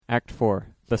Act 4,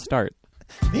 the start.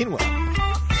 Meanwhile,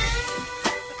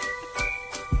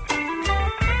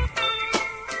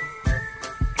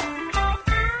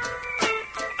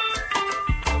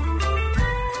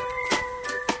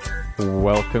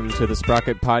 Welcome to the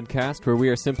Sprocket Podcast, where we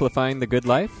are simplifying the good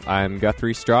life. I'm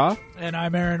Guthrie Straw. And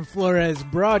I'm Aaron Flores,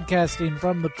 broadcasting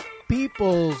from the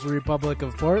People's Republic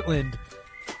of Portland,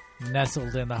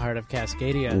 nestled in the heart of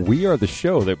Cascadia. We are the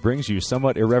show that brings you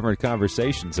somewhat irreverent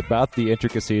conversations about the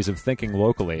intricacies of thinking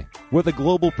locally, with a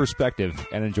global perspective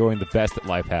and enjoying the best that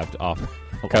life has to offer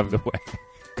along the way.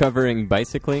 Covering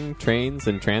bicycling, trains,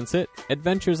 and transit,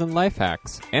 adventures and life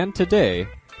hacks. And today,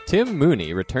 Tim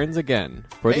Mooney returns again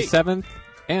for the 7th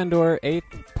and or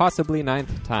 8th, possibly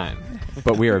 9th time.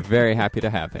 But we are very happy to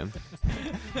have him.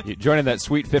 You joining that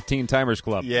sweet 15 Timers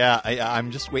Club. yeah,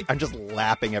 I'm just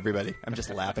lapping everybody. I'm just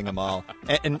lapping them all.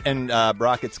 And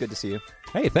Brock, it's good to see you.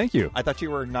 Hey, thank you. I thought you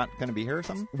were not going to be here or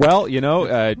something. Well,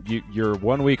 you're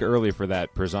 1 week early for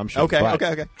that presumption.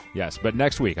 Okay. Yes, but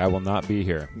next week I will not be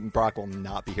here. Brock will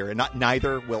not be here, and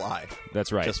neither will I.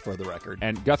 That's right. Just for the record.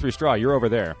 And Guthrie Straw, you're over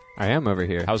there. I am over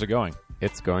here. How's it going?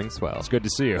 It's going swell. It's good to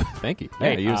see you. Thank you.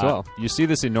 Hey, Yeah, you as well. You see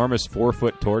this enormous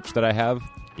 4-foot torch that I have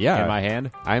in my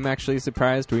hand? I'm actually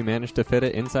surprised we managed to fit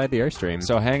it inside the Airstream.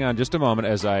 So hang on just a moment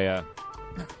as I...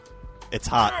 It's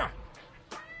hot.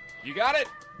 You got it?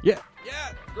 Yeah.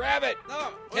 Yeah, grab it. No,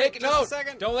 take it. No,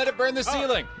 don't let it burn the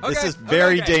ceiling. This is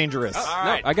very dangerous. All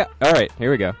right. All right,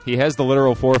 here we go. He has the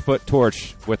literal 4-foot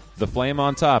torch with the flame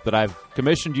on top that I've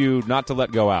commissioned you not to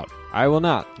let go out. I will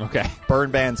not. Okay. Burn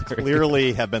bans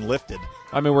clearly have been lifted.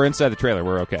 I mean, we're inside the trailer.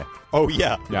 We're okay. Oh,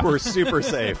 yeah. Yeah. We're super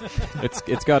safe.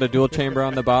 It's got a dual chamber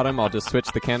on the bottom. I'll just switch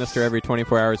the canister every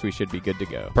 24 hours. We should be good to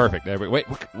go. Perfect. Wait,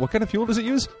 what kind of fuel does it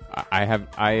use?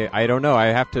 I don't know. I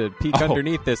have to peek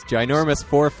underneath this ginormous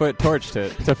 4-foot torch to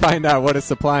find out what is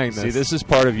supplying this. See, this is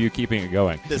part of you keeping it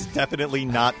going. This definitely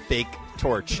not fake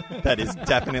torch that is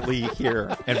definitely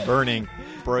here and burning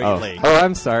brightly. Oh,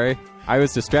 I'm sorry. I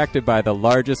was distracted by the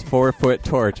largest 4-foot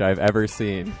torch I've ever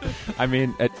seen. I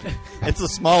mean, It's the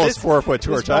smallest 4-foot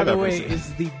torch I've ever By the way, seen.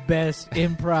 is the best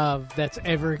improv that's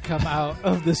ever come out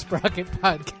of the Sprocket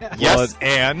Podcast. Yes,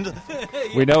 and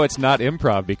we know it's not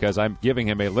improv because I'm giving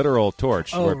him a literal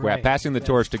torch. Oh, we're right. passing the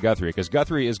torch to Guthrie because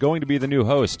Guthrie is going to be the new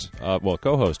host,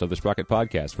 co-host of the Sprocket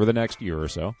Podcast for the next year or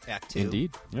so. Act 2.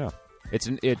 Indeed. Yeah. It's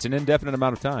an indefinite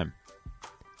amount of time.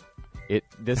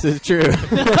 This is true.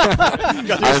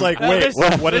 Guthries like, wait,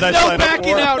 what did I There's no sign up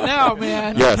backing for? out now,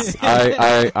 man. Yes,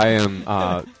 I am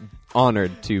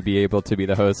honored to be able to be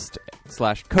the host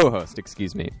 / co-host,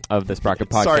 of the Sprocket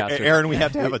Podcast. Sorry, Aaron, we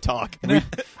have to have a talk.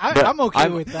 I'm okay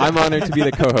with that. I'm honored to be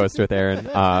the co-host with Aaron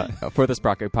for the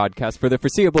Sprocket Podcast for the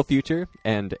foreseeable future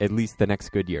and at least the next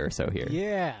good year or so here.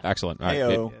 Yeah. Excellent. All right.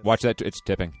 Heyo. Watch that. It's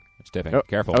tipping. It's tipping. Oh,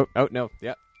 Careful. Oh, no.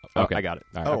 Yeah. Okay. I got it.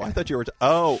 All right, Oh, okay. I thought you were...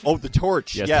 the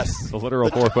torch. Yes. The literal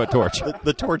 4-foot torch.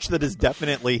 The torch that is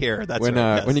definitely here. That's When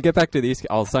right. Yes. when you get back to the East,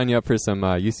 I'll sign you up for some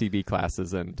UCB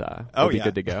classes and we'll be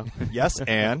good to go. Yes,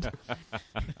 and...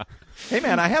 Hey,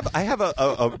 man, I have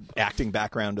a acting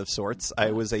background of sorts.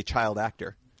 I was a child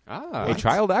actor. A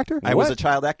child actor? I was a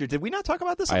child actor. Did we not talk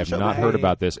about this on I the have show? not heard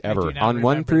about this I ever. do not On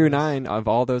 1 remember through this. 9 of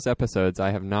all those episodes,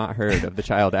 I have not heard of the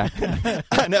child actor.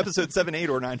 On episode 7, 8,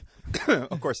 or 9.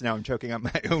 Of course, now I'm choking on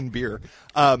my own beer.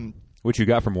 Which you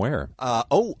got from where?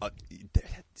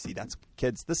 See, that's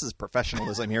kids. This is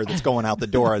professionalism here that's going out the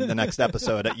door in the next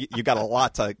episode. You got a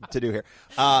lot to do here.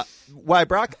 Why,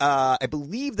 Brock? I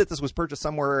believe that this was purchased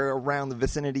somewhere around the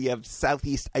vicinity of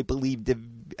Southeast, I believe,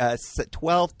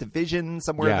 12th Division,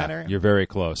 somewhere in that area. You're very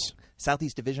close.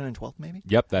 Southeast Division and 12th, maybe?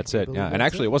 Yep, that's it. Yeah, and that's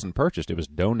actually, it wasn't purchased; it was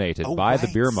donated Oh, by the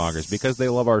right. beer mongers because they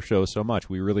love our show so much.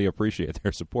 We really appreciate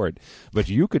their support. But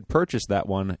you could purchase that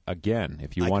one again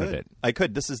if you wanted it. I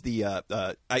could. This is the.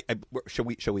 Shall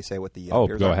we say what the?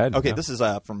 Beers go are? ahead. Okay, Yeah. this is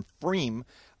from Freem,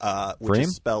 which Freem?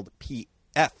 is spelled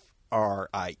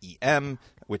PFRIEM,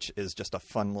 which is just a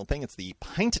fun little thing. It's the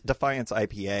Pint Defiance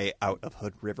IPA out of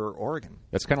Hood River, Oregon.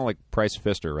 That's kind of like Price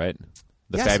Fister, right?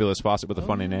 The Yes. fabulous faucet with a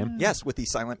funny name. Yes, with the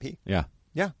silent P. Yeah.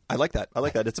 Yeah, I like that.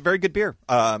 It's a very good beer.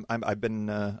 I've been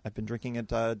drinking it.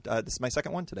 This is my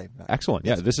second one today. Excellent.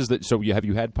 Yeah, this is the. So have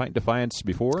you had Pint Defiance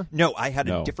before? No, I had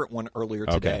No. a different one earlier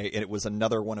Okay. today, and it was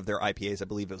another one of their IPAs. I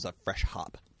believe it was a fresh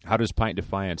hop. How does Pint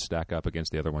Defiance stack up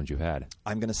against the other ones you've had?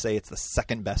 I'm going to say it's the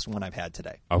second best one I've had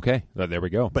today, Okay, there we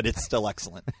go. but it's still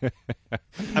excellent.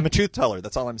 I'm a truth teller.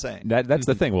 That's all I'm saying. That's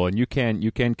the thing. Well, and you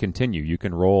can continue. You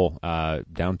can roll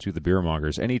down to the beer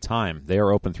mongers anytime. They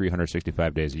are open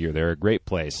 365 days a year. They're a great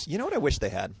place. You know what I wish they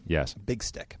had? Yes. Big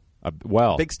stick.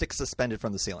 Big Stick suspended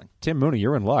from the ceiling. Tim Mooney,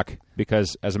 you're in luck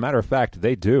because, as a matter of fact,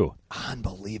 they do.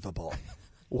 Unbelievable.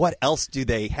 What else do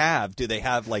they have? Do they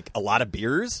have like a lot of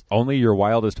beers? Only your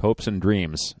wildest hopes and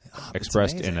dreams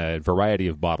expressed amazing. in a variety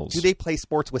of bottles. Do they play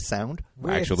sports with sound?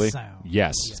 With Actually, sound.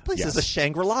 yes. This place yes. is a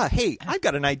Shangri-La. Hey, I've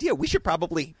got an idea. We should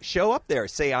probably show up there,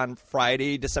 say on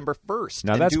Friday, December 1st.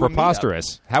 Now and that's do a meetup.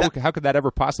 preposterous. How could that ever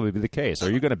possibly be the case?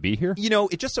 Are you going to be here? You know,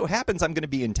 it just so happens I'm going to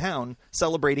be in town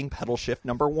celebrating Pedal Shift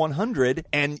number 100,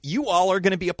 and you all are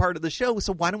going to be a part of the show,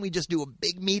 so why don't we just do a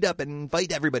big meetup and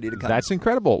invite everybody to come? That's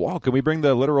incredible. Wow, can we bring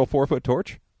the literal 4-foot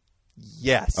torch?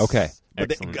 Yes. Okay. But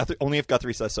Excellent. only if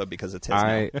Guthrie says so, because it's his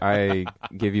now. I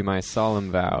give you my solemn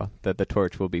vow that the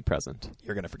torch will be present.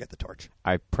 You're going to forget the torch.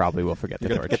 I probably will forget the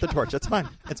You're going to torch. forget the torch. That's fine.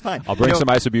 It's fine. I'll bring You know, some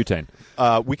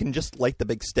isobutane. we can just light the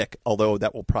big stick, although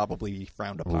that will probably be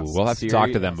frowned upon. Ooh, we'll have to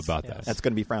talk to them about that. That's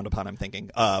going to be frowned upon, I'm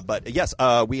thinking. But yes,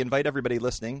 we invite everybody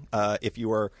listening. If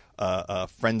you are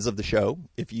friends of the show,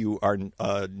 if you are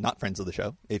not friends of the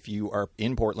show, if you are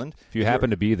in Portland. If you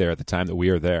happen to be there at the time that we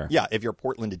are there. Yeah, if you're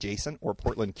Portland adjacent or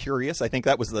Portland curious, I think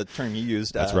that was the term you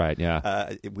used. That's right,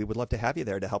 yeah. We would love to have you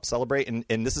there to help celebrate. And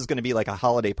this is going to be like a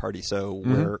holiday party,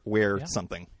 so wear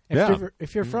something.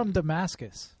 If you're from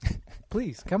Damascus,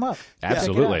 please come up.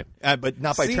 Absolutely. But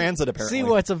not by transit, apparently. See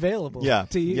what's available Yeah,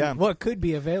 to you. yeah. What could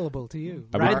be available to you.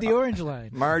 I mean, Ride the Orange Line.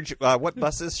 Marge, what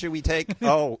buses should we take?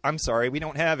 Oh, I'm sorry, we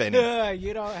don't have any.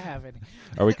 You don't have any.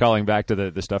 Are we calling back to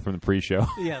the stuff from the pre-show?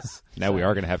 Yes. Now we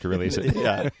are going to have to release it.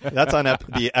 Yeah, that's on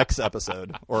the X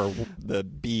episode or the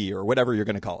B or whatever you're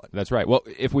going to call it. That's right. Well,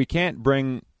 if we can't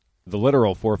bring the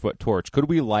literal 4-foot torch, could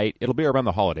we light, it'll be around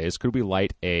the holidays, could we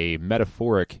light a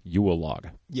metaphoric Yule log?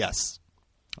 Yes.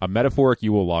 A metaphoric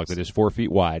Yule log that is 4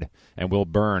 feet wide and will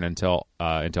burn until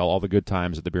all the good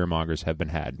times at the beer mongers have been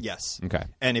had. Yes. Okay.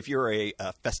 And if you're a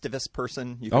Festivus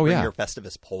person, you can bring your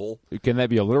Festivus pole. Can that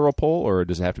be a literal pole, or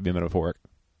does it have to be metaphoric?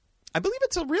 I believe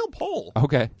it's a real pole.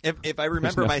 Okay. If I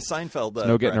remember my Seinfeld.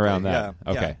 No getting correctly. around that.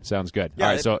 Yeah. Okay. Yeah. Sounds good. Yeah,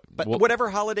 all right. So, but whatever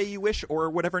holiday you wish, or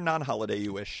whatever non-holiday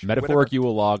you wish. metaphoric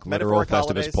Yule log, literal Metaphoric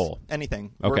Festivus holidays, pole.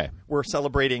 Anything. Okay. We're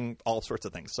celebrating all sorts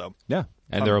of things. So Yeah.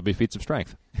 And there will be feats of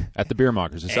strength at the beer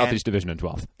mongers, the Southeast Division in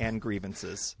 12th. and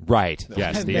grievances. Right.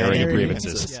 Yes. The airing of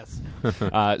grievances.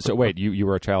 Yes. So wait, you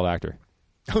were a child actor.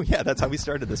 Oh yeah, that's how we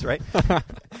started this, right?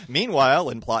 Meanwhile,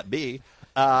 in Plot B,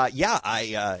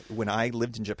 I when I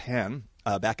lived in Japan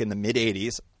back in the mid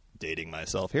 '80s, dating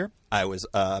myself here, I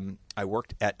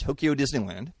worked at Tokyo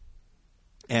Disneyland,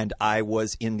 and I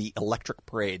was in the Electric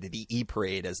Parade, the E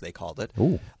Parade as they called it.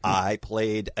 Ooh. I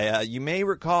played. You may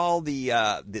recall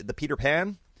the Peter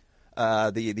Pan.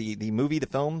 The movie, the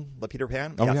film, The Peter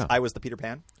Pan. Oh, yes, yeah. I was the Peter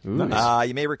Pan. Ooh. Nice.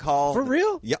 You may recall. For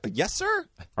real? Yeah. Yes, sir.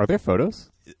 Are there photos?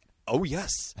 Oh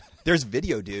yes, there's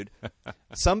video, dude.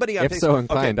 Somebody on If Facebook, so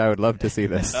inclined, I would love to see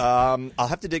this. I'll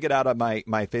have to dig it out on my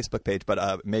Facebook page,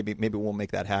 but maybe we'll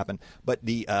make that happen. But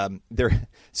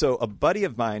so a buddy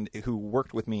of mine who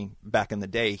worked with me back in the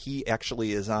day, he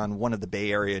actually is on one of the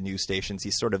Bay Area news stations.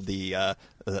 He's sort of the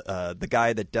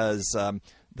guy that does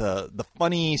the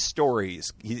funny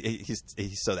stories. He's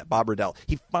so that Bob Riddell.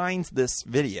 He finds this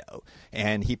video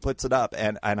and he puts it up,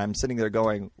 and I'm sitting there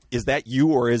going, is that you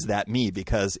or is that me?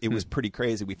 Because it was pretty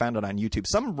crazy. We found it on YouTube.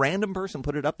 Some random person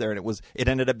put it up there, and it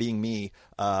ended up being me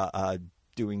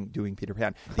doing Peter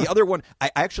Pan. The other one,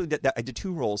 I actually did that. I did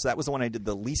 2 roles. That was the one I did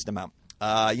the least amount.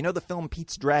 You know the film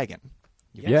Pete's Dragon?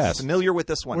 Yes. Familiar with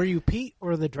this one? Were you Pete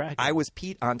or the dragon? I was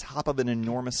Pete on top of an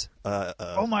enormous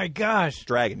oh my gosh.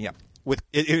 dragon. Yeah. With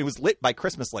it was lit by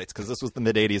Christmas lights because this was the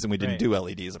mid '80s and we didn't do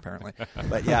LEDs apparently.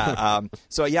 But yeah,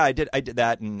 so yeah, I did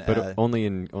that, and But only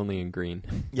in green.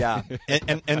 yeah,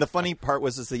 and the funny part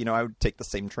was that I would take the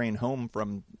same train home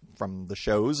from the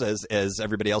shows as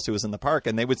everybody else who was in the park,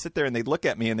 and they would sit there and they'd look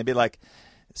at me and they'd be like,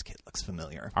 "This kid looks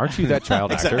familiar." Aren't you that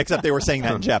child actor? Except they were saying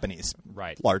that in Japanese,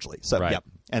 Right. Largely. So Right. yeah,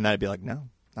 and I'd be like, "No,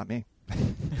 not me."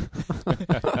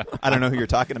 I don't know who you're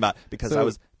talking about because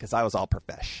I was all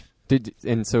profesh.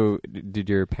 Did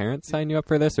your parents sign you up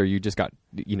for this, or you just got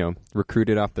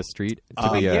recruited off the street to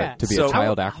be a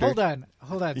child actor?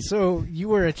 Hold on. So you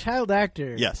were a child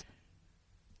actor Yes.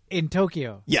 in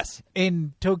Tokyo. Yes.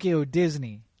 In Tokyo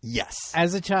Disney Yes.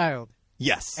 as a child,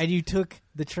 Yes. and you took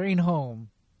the train home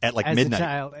At like as midnight. a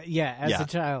child. Yeah, as Yeah. a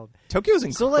child. Tokyo's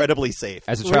So, like, incredibly safe.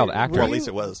 As a child Were- actor? Well, at were least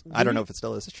you- it was. were I don't you- know if it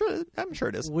still is. I'm sure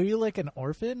it is. Were you like an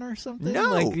orphan or something?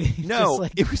 No, like, you no,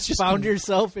 just, it was just- found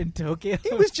yourself in Tokyo.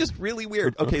 It was just really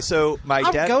weird. Okay, so my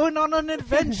I'm dad. going on an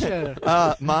adventure.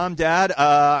 Mom, Dad,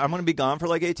 I'm going to be gone for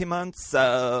like 18 months.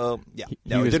 So, yeah. He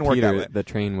No, it was didn't work Peter. that way. The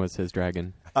train was his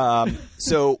dragon.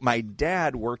 So my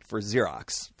dad worked for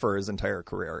Xerox for his entire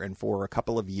career, and for a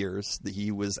couple of years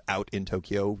he was out in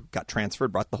Tokyo, got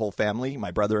transferred, brought the whole family.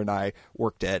 My brother and I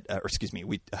worked at, I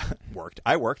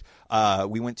worked.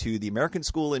 We went to the American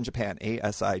School in Japan,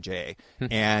 ASIJ,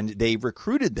 and they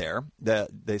recruited there.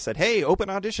 They said, hey, open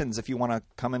auditions if you want to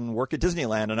come and work at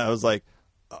Disneyland. And I was like,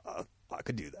 I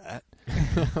could do that.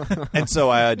 And so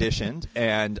I auditioned,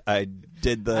 and I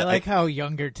did the... I like how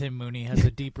younger Tim Mooney has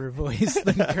a deeper voice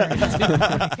than current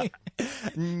Tim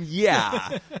Mooney.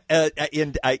 Yeah.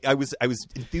 And I was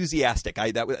enthusiastic.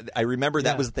 I remember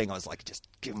that was the thing. I was like, just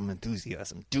give them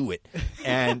enthusiasm. Do it.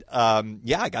 And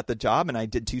I got the job, and I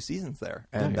did 2 seasons there.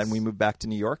 And then we moved back to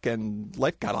New York, and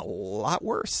life got a lot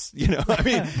worse. I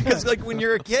mean, because like when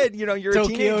you're a kid, you're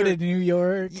Tokyo a teenager. to New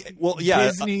York.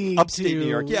 Disney upstate to, New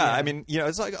York. Yeah. I mean,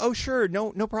 it's like, oh, sure.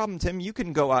 No problem, Tim. You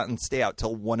can go out and stay out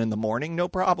till 1 a.m. No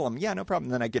problem. Yeah, no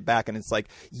problem. Then I get back, and it's like,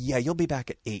 yeah, you'll be back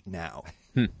at 8 now.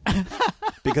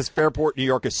 Because Fairport, New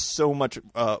York is so much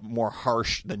more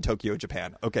harsh than Tokyo,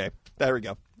 Japan. Okay, there we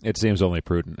go. It seems only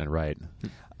prudent and right.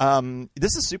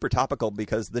 This is super topical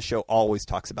because this show always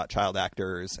talks about child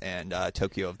actors and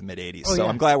Tokyo of the mid-'80s. Oh, so yeah.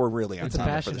 I'm glad we're really on It's a time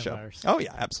for passion the of show. ours. Oh,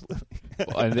 yeah, absolutely.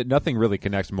 And nothing really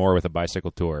connects more with a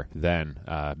bicycle tour than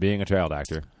being a child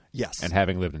actor. Yes. And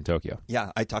having lived in Tokyo.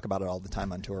 Yeah, I talk about it all the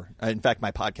time on tour. In fact,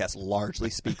 my podcast largely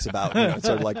speaks about,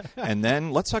 sort of like, and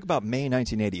then let's talk about May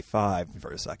 1985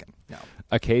 for a second. No.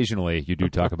 Occasionally, you do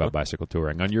talk about bicycle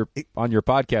touring on your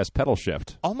podcast, Pedal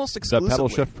Shift. Almost exclusively. The Pedal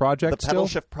Shift project. The Pedal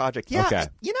still? Shift project. Yeah. Okay.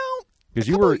 A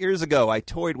couple of years ago, I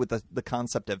toyed with the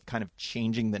concept of kind of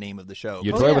changing the name of the show.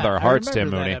 You toy with our hearts, Tim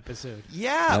Mooney. Mooney. Episode.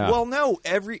 Yeah, well, no.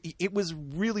 It was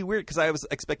really weird because I was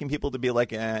expecting people to be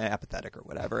like apathetic or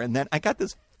whatever, and then I got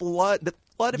this flood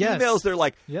of emails. They're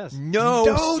like, "No,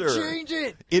 don't sir. change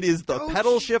it. It is the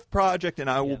Pedal Shift project, and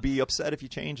I will be upset if you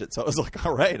change it." So I was like,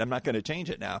 "All right, I'm not going to change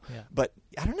it now." Yeah. But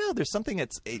I don't know. There's something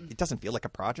it doesn't feel like a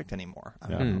project anymore. I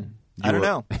don't know. You I don't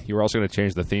know. You were also going to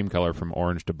change the theme color from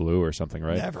orange to blue or something,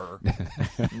 right? Never.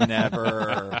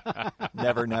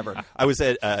 I was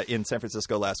in San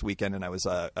Francisco last weekend, and I was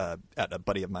at a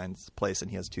buddy of mine's place, and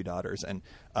he has 2 daughters, and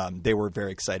they were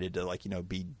very excited to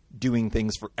be doing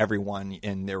things for everyone,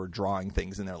 and they were drawing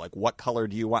things, and they're like, "What color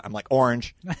do you want?" I'm like,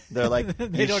 "Orange." They're like,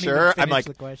 They "You don't sure?" even I'm like,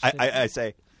 finish the question. I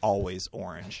say, "Always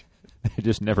orange." They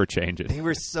just never change it. They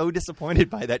were so disappointed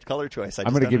by that color choice. I'm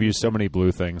going to give you so many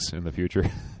blue things in the future.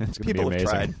 It's going to be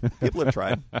amazing. People have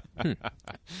tried.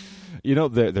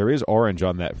 There is orange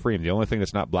on that frame. The only thing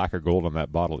that's not black or gold on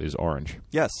that bottle is orange.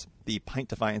 Yes, the Pint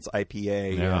Defiance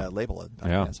IPA label.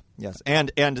 Yes,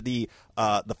 and the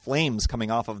flames coming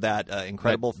off of that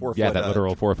incredible 4 foot. Yeah, that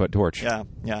literal 4-foot torch. Yeah,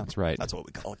 that's right. That's what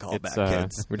we call back,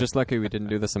 kids. We're just lucky we didn't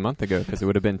do this a month ago because it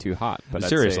would have been too hot. But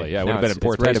seriously, it would have been in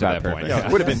poor taste at that point. Yeah,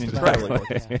 it would have been incredibly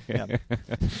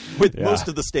with most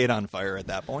of the state on fire at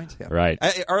that point. Yeah. Right.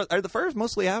 Are the fires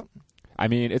mostly out? I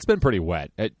mean, it's been pretty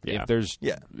wet. If there's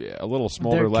a little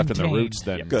smolder left in the roots,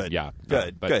 then good.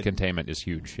 But containment is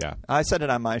huge. Yeah, I said it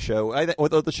on my show, or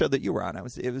the show that you were on.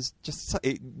 It was just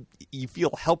you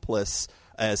feel helpless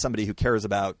as somebody who cares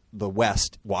about the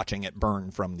West watching it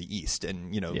burn from the East,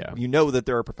 and you know that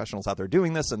there are professionals out there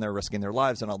doing this, and they're risking their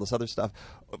lives and all this other stuff.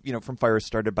 From fires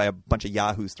started by a bunch of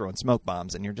yahoos throwing smoke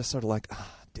bombs, and you're just sort of like,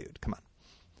 dude, come on.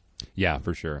 Yeah,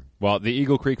 for sure. Well, the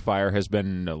Eagle Creek fire has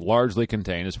been largely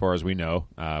contained, as far as we know,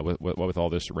 with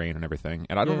all this rain and everything.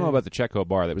 And I don't know about the Checo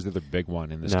bar. That was the other big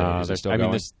one in the state. Is it still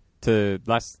going? The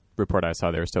last report I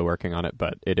saw, they were still working on it,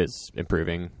 but it is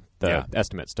improving. The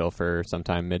estimate still for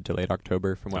sometime mid to late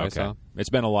October, from what I saw.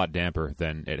 It's been a lot damper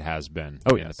than it has been.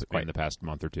 In the past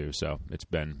month or two. So it's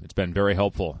been very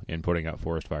helpful in putting out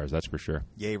forest fires. That's for sure.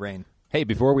 Yay, rain. Hey,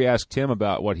 before we ask Tim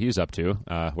about what he's up to,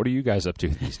 what are you guys up to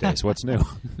these days? What's new?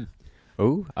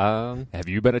 Have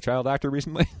you been a child actor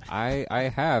recently?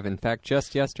 I have. In fact,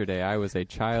 just yesterday, I was a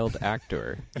child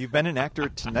actor. You've been an actor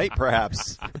tonight,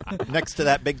 perhaps, next to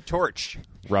that big torch.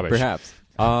 Rubbish. Perhaps.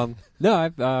 No,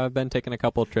 I've been taking a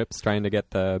couple trips trying to get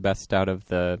the best out of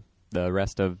the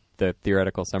rest of the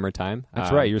theoretical summertime.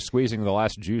 That's right. You're squeezing the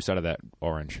last juice out of that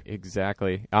orange.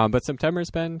 Exactly. But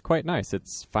September's been quite nice.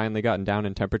 It's finally gotten down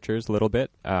in temperatures a little bit.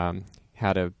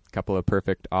 Had a couple of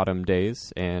perfect autumn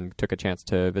days and took a chance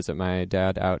to visit my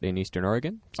dad out in Eastern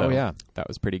Oregon. So that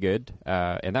was pretty good.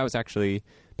 And that was actually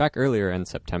back earlier in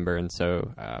September, and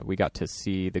so we got to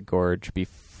see the gorge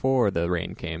before the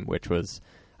rain came, which was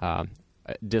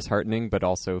disheartening but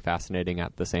also fascinating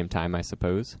at the same time, I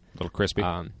suppose. A little crispy.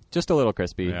 Just a little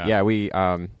crispy. Yeah, we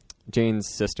Jane's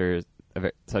sister,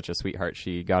 such a sweetheart,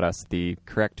 she got us the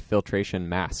correct filtration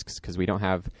masks because we don't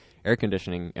have air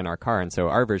conditioning in our car, and so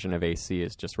our version of AC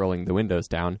is just rolling the windows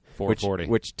down, 440.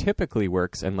 which typically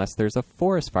works unless there's a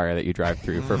forest fire that you drive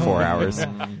through for 4 hours.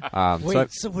 Wait,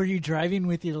 so were you driving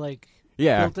with your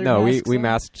filter no, we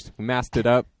masks on? masked it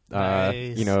up.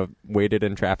 Nice. Waited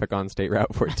in traffic on State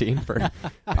Route 14 for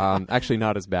actually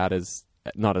not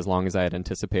as long as I had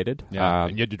anticipated. Yeah,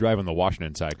 and you had to drive on the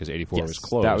Washington side because 84 was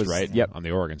closed, that was, right? Yep. On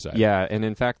the Oregon side. Yeah, and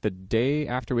in fact, the day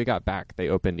after we got back, they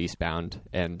opened eastbound,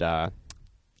 and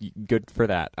good for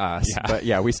that. But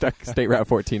yeah, we stuck State Route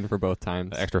 14 for both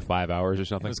times. Extra 5 hours or I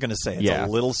something. was going to say it's a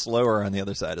little slower on the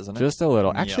other side, isn't it? Just a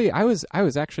little. Actually, Yep.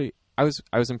 I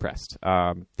was impressed.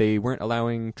 They weren't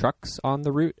allowing trucks on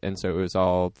the route, and so it was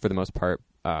all, for the most part,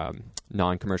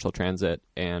 non-commercial transit.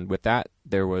 And with that,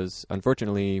 there was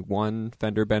unfortunately one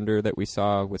fender bender that we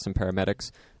saw with some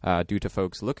paramedics due to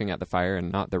folks looking at the fire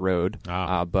and not the road.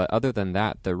 But other than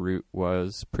that, the route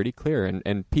was pretty clear,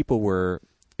 and people were.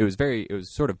 It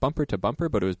was sort of bumper to bumper,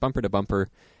 but it was bumper to bumper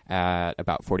at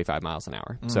about 45 miles an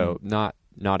hour. So not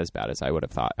as bad as I would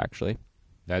have thought, actually.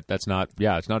 It's not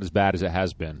as bad as it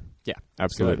has been. Yeah,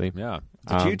 absolutely. Good. Yeah.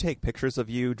 Did you take pictures of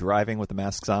you driving with the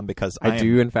masks on? Because I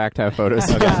do, in fact, have photos.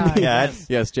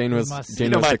 Yes, Jane was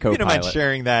the co-pilot. You don't mind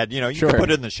sharing that? You Sure. can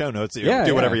put it in the show notes.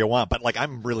 Do whatever you want. But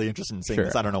I'm really interested in seeing Sure.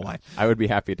 this. I don't know why. I would be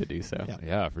happy to do so.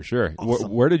 Yeah, for sure.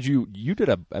 Awesome. Where did you did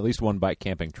at least one bike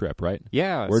camping trip, right?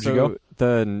 Yeah. Where'd you go?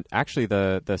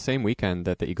 The same weekend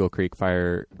that the Eagle Creek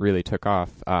fire really took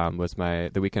off was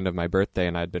the weekend of my birthday,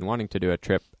 and I'd been wanting to do a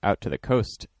trip out to the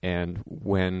coast. And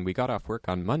when we got off work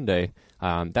on Monday,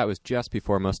 that was just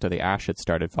before most of the ash had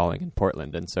started falling in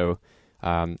Portland, and so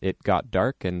it got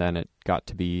dark, and then it got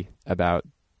to be about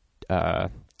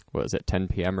 10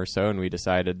 p.m. or so, and we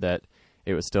decided that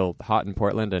it was still hot in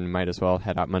Portland and might as well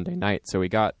head out Monday night. So we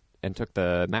got and took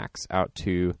the Max out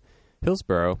to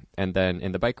Hillsboro, and then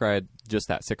in the bike ride, just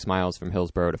that 6 miles from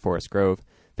Hillsboro to Forest Grove,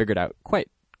 figured out quite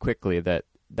quickly that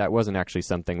wasn't actually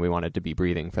something we wanted to be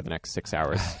breathing for the next 6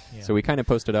 hours. So we kind of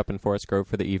posted up in Forest Grove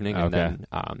for the evening, and then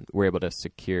we're able to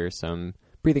secure some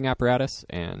breathing apparatus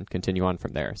and continue on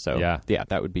from there. So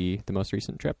that would be the most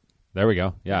recent trip. There we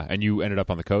go. Yeah, and you ended up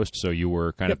on the coast, so you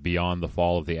were kind of beyond the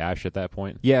fall of the ash at that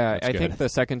point? Yeah, I think the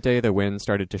second day the wind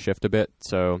started to shift a bit,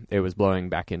 so it was blowing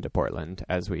back into Portland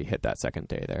as we hit that second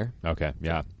day there. Okay,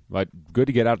 yeah. But good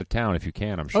to get out of town if you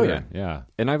can, I'm sure. Oh, yeah.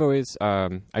 And I've always,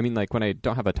 when I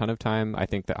don't have a ton of time, I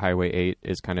think that Highway 8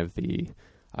 is kind of the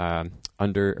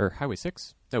or Highway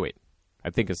 6? No, wait. I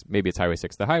think maybe it's Highway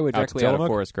 6. The highway directly out of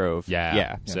Forest Grove.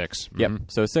 Yeah. 6. Mm-hmm. Yep.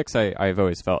 So 6 I've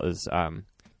always felt is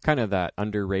kind of that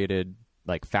underrated,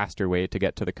 faster way to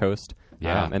get to the coast.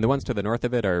 Yeah. And the ones to the north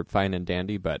of it are fine and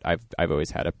dandy, but I've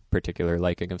always had a particular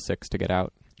liking of 6 to get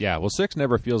out. Yeah, well, 6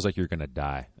 never feels like you're going to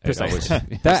die. Precisely.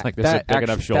 It's like there's a big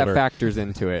enough shoulder. That factors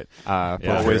into it.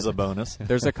 Always a bonus.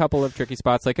 There's a couple of tricky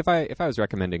spots. If I was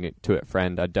recommending it to a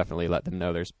friend, I'd definitely let them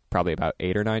know there's probably about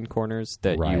 8 or 9 corners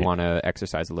that you want to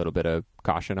exercise a little bit of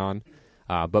caution on.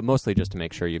 But mostly just to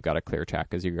make sure you've got a clear track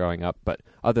as you're going up. But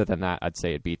other than that, I'd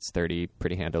say it beats 30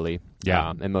 pretty handily.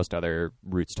 Yeah. And most other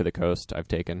routes to the coast I've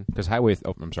taken. Because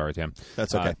I'm sorry, Tim.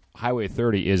 That's okay. Highway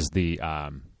 30 is the...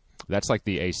 that's like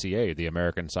the ACA, the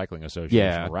American Cycling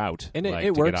Association route. And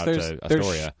it works. To get out to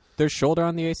Astoria. There's shoulder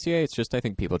on the ACA. It's just I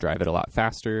think people drive it a lot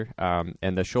faster,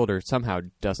 and the shoulder somehow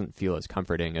doesn't feel as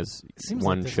comforting as Seems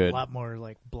one like there's should. A lot more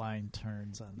blind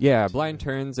turns on. Blind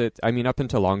turns. Up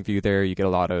into Longview there, you get a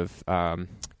lot of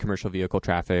commercial vehicle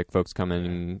traffic, folks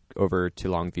coming over to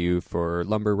Longview for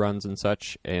lumber runs and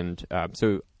such, and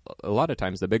so. A lot of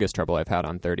times the biggest trouble I've had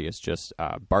on 30 is just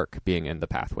bark being in the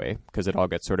pathway because it all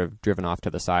gets sort of driven off to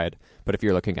the side. But if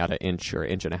you're looking at an inch or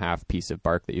inch and a half piece of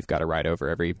bark that you've got to ride over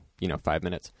every 5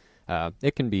 minutes,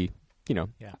 it can be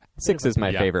 6 is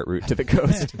my favorite route to the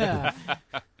coast.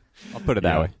 I'll put it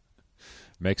that way.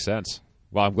 Makes sense.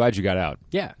 Well, I'm glad you got out.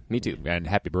 Yeah, me too. And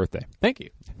happy birthday. Thank you.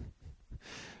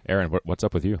 Aaron, what's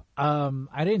up with you?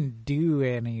 I didn't do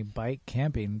any bike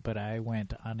camping, but I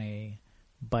went on a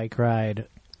bike ride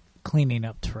cleaning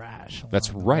up trash.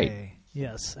 That's right. Way.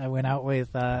 Yes, I went out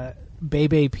with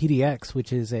Bebe PDX,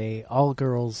 which is a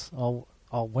all-girls,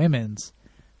 all-women's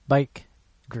bike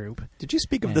group. Did you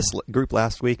speak of this group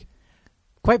last week?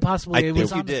 Quite possibly. It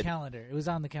was think on you the did. calendar. It was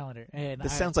on the calendar. And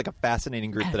This sounds like a fascinating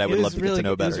group that I would love to get to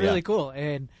know better. It was really cool,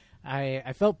 and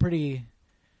I felt pretty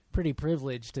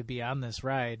privileged to be on this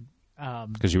ride.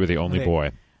 Because you were the only boy.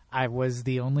 I was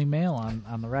the only male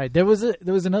on the ride. There was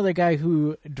another guy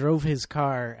who drove his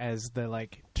car as the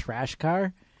trash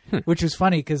car, which was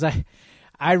funny because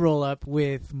I roll up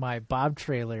with my Bob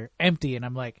trailer empty, and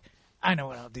I'm like, I know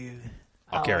what I'll do.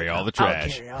 I'll carry all the trash. I'll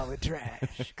carry all the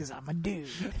trash because I'm a dude.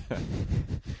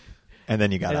 And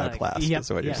then you got out of class. That's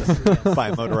what you're saying. Yes. Buy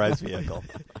a motorized vehicle.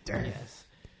 Yes.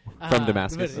 From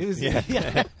Damascus. But it was,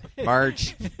 Yeah.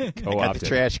 March. I got the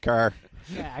trash car.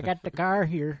 Yeah, I got the car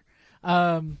here.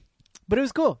 But it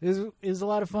was cool. It was a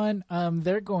lot of fun.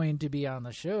 They're going to be on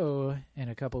the show in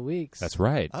a couple weeks. That's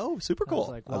right. Oh, super I was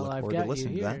cool. like, I well, look I've forward to got you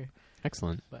listening to that. here.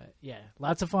 Excellent. But yeah,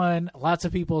 lots of fun. Lots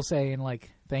of people saying like,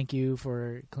 "Thank you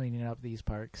for cleaning up these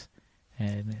parks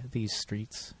and these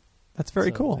streets." That's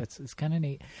very So cool. It's kind of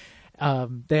neat.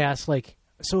 They asked like,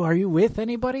 "So are you with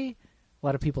anybody?" A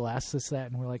lot of people asked us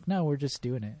that, and we're like, "No, we're just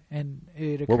doing it." And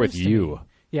it occurs We're with to you. me-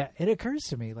 yeah, it occurs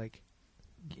to me like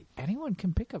anyone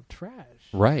can pick up trash,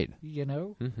 Right. you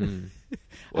know? Mm-hmm.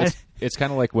 Well, it's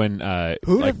kind of like when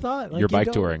Who'd like have thought? Like, you're you bike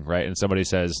don't- touring, right? And somebody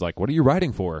says like, "What are you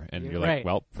riding for?" And Yeah, you're like, right.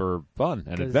 "Well, for fun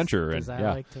and 'Cause- adventure and 'cause I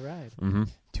yeah, like to ride. hmm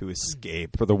To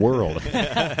escape. for the world."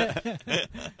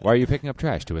 Why are you picking up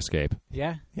trash to escape?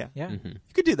 Yeah, Yeah. yeah. Mm-hmm. You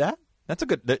could do that. That's a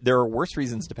good. There are worse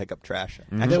reasons to pick up trash.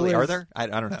 Mhm. Actually, There are was- there? I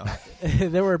don't know.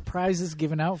 There were prizes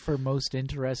given out for most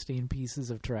interesting pieces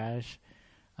of trash.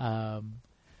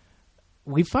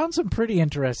 We found some pretty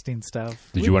interesting stuff.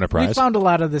 Did you win a prize? We found a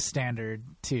lot of the standard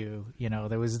too. You know,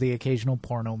 there was the occasional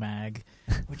porno mag,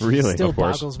 which Really? still Of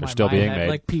course. boggles They're my still mind. being that, made.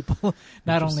 Like people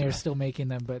not only are Interesting. still making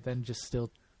them, but then just still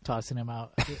tossing them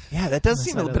out. Yeah, that does On the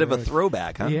seem side a of bit of the a road.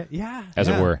 throwback, huh? Yeah, yeah, As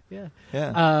Yeah. it were. yeah.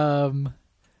 Yeah.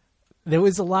 There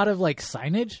was a lot of like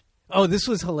signage. Oh, this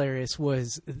was hilarious.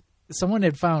 Was someone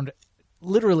had found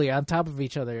literally on top of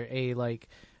each other a like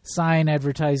sign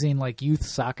advertising like youth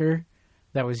soccer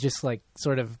that was just like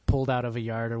sort of pulled out of a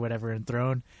yard or whatever and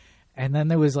thrown. And then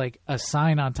there was like a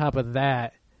sign on top of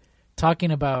that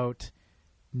talking about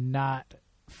not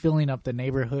filling up the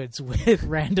neighborhoods with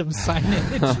random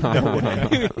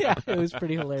signage. Yeah, it was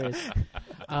pretty hilarious.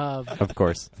 Of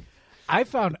course.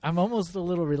 I'm almost a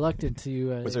little reluctant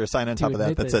to. Was there a sign on top of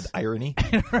that admit that said this. irony?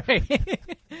 Right.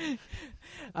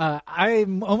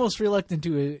 I'm almost reluctant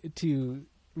to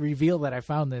reveal that I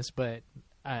found this, but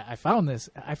I found this.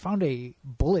 I found a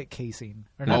bullet casing,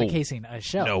 or not No. a casing, a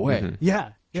shell. No way. Mhm.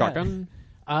 Yeah. Shotgun?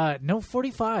 No,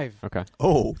 45. Okay.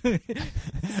 Oh.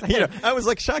 I was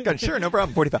like, shotgun, sure, no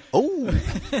problem. 45.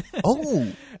 Oh.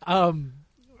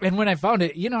 And when I found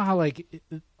it, you know how like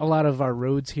a lot of our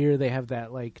roads here, they have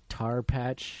that like tar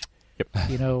patch. Yep.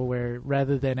 You know, where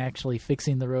rather than actually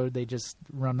fixing the road, they just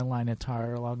run a line of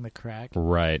tar along the crack.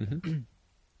 Right.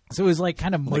 So it was like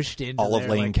kind of mushed into All of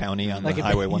there, Lane like, County on like the it-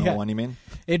 Highway yeah. 101, you mean?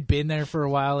 It'd been there for a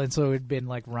while, and so it'd been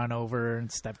like run over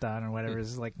and stepped on or whatever. It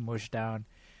was like mushed down.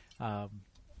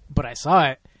 But I saw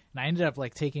it, and I ended up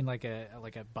like taking like a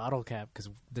bottle cap because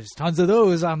there's tons of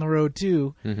those on the road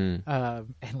too, Mm-hmm.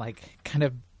 and like kind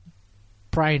of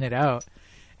prying it out.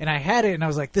 And I had it, and I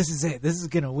was like, "This is it. This is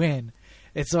gonna win."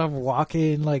 And so I'm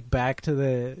walking like back to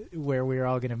the where we were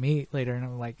all gonna meet later, and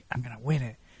I'm like, "I'm gonna win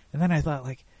it." And then I thought,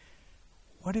 like,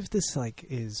 what if this like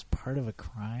is part of a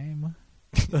crime?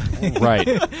 Right.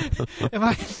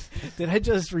 Did I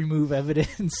just remove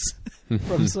evidence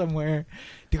from somewhere?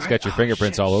 It's got your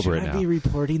fingerprints all over should it I now. be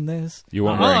reporting this? You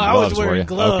weren't Oh, wearing I gloves, was wearing were you?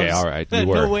 gloves. Okay, all right. You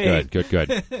No were. way.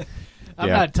 Good. I'm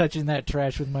Yeah. not touching that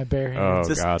trash with my bare hands. Oh,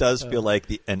 This God. does feel like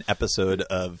an episode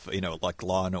of, like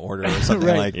Law and Order or something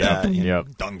Right. like Yep. that. Yep.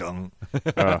 Dung dung.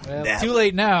 Well, That- too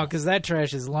late now because that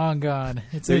trash is long gone.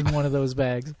 It's in one of those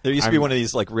bags. There used to be one of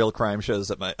these like real crime shows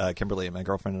that my Kimberly and my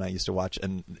girlfriend and I used to watch,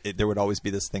 and there would always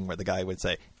be this thing where the guy would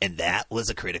say, "And that was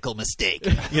a critical mistake."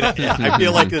 I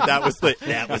feel like that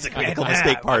was a critical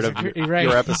mistake part of Right.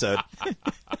 your episode.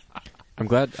 I'm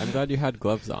glad you had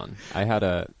gloves on. I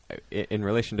had in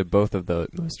relation to both of the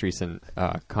most recent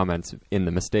comments in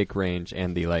the mistake range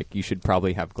and the like, you should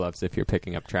probably have gloves if you're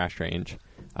picking up trash range.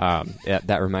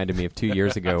 That reminded me of 2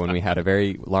 years ago when we had a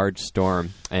very large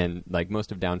storm and like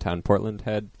most of downtown Portland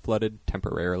had flooded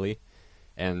temporarily.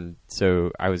 And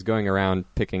so I was going around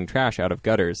picking trash out of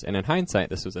gutters, and in hindsight,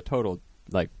 this was a total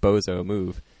like bozo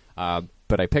move.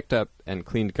 But I picked up and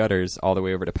cleaned gutters all the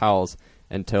way over to Powell's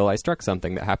until I struck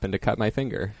something that happened to cut my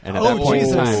finger. And at that point in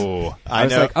Jesus. time, I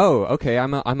was know. like, "Oh, okay,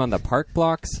 I'm on the park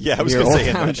blocks Yeah, I was near gonna Old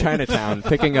say Town that. Chinatown,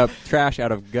 picking up trash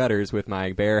out of gutters with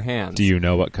my bare hands." Do you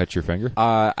know what cut your finger?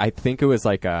 I think it was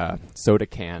like a soda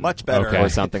can, Much better. Okay. or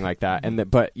something like that.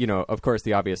 And but of course,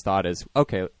 the obvious thought is,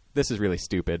 okay, this is really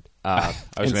stupid. I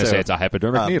was going to say it's a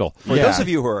hypodermic needle. For Yeah. those of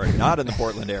you who are not in the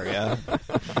Portland area,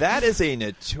 that is a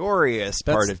notorious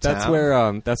part of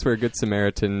town. That's where Good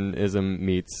Samaritanism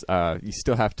meets. You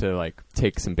still have to like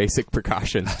take some basic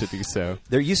precautions to do so.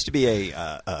 There used to be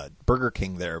a Burger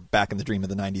King there back in the dream of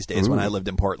the 90s days when Ooh. I lived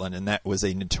in Portland, and that was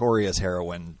a notorious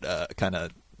heroin kind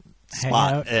of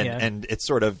spot. Hangout, yeah. And it's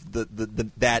sort of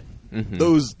that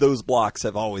those blocks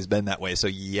have always been that way. So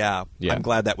yeah, I'm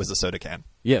glad that was a soda can.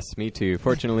 Yes, me too.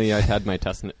 Fortunately, I've had my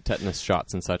tetanus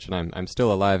shots and such, and I'm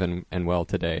still alive and well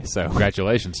today. So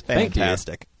congratulations.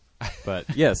 Fantastic.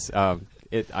 But yes, I'm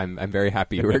very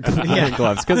happy you were wearing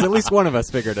gloves because at least one of us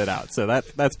figured it out. So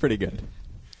that's pretty good.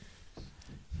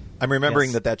 I'm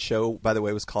remembering that show, by the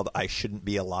way, was called I Shouldn't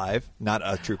Be Alive, not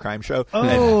a true crime show.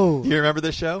 Oh. And, do you remember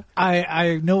this show?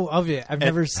 I know of it. I've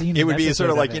never seen it. It would be sort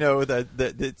of like,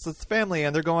 it's this family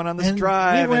and they're going on this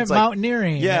drive. We went and it's like,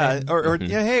 mountaineering. Yeah. Or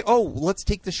hey, let's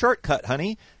take the shortcut,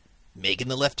 honey. Making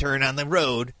the left turn on the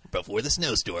road before the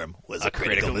snowstorm was a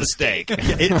critical mistake.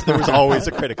 There was always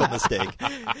a critical mistake.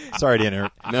 Sorry to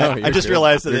interrupt. No, I just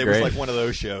realized that You're it great. was like one of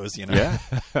those shows, Yeah.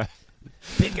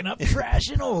 Picking up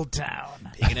trash in Old Town.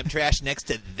 Picking up trash next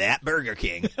to that Burger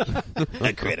King.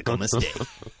 A critical mistake.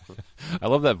 I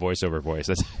love that voiceover voice.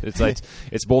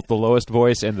 It's both the lowest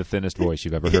voice and the thinnest voice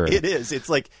you've ever heard. It is. It's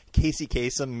like Casey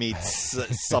Kasem meets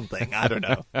something. I don't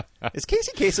know. Is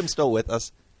Casey Kasem still with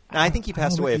us? No, I think he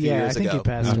passed away a few years I think ago. he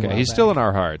passed Okay, away. he's still in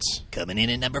our hearts. Coming in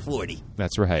at number 40.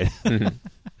 That's right.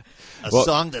 A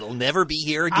song that'll never be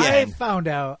here I again. found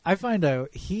out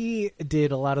he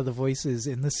did a lot of the voices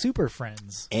in the Super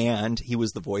Friends. And he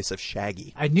was the voice of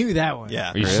Shaggy. I knew that one.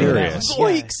 Yeah. Are you I knew serious? that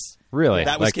one. Yeah. Zoinks! Really?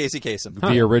 That was Like Casey Kasem.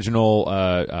 the original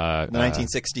The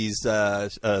 1960s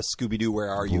Scooby-Doo, Where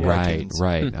Are You? Right, cartoons.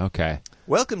 right. Okay.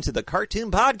 Welcome to the Cartoon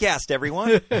Podcast,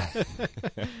 everyone.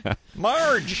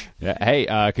 Marge! Yeah,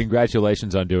 hey,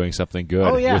 congratulations on doing something good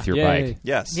Oh, yeah. with your Yay. bike.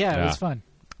 Yes. Yeah, it Yeah. was fun.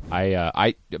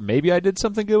 I maybe I did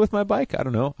something good with my bike. I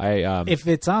don't know. If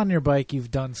it's on your bike,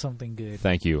 you've done something good.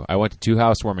 Thank you. I went to 2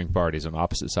 housewarming parties on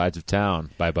opposite sides of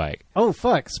town by bike. Oh,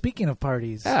 fuck. Speaking of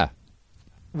parties, Yeah,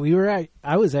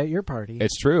 I was at your party.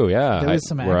 it's true. Yeah, There was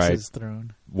some axes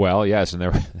thrown. Well, yes, and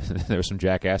there was some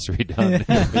jackassery done.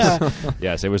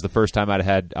 Yes, it was the first time I'd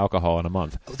had alcohol in a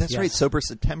month. Oh, that's Yes. right. Sober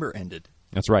September ended.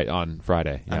 That's right, on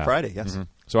Friday. On yeah. Friday, yes. Mhm.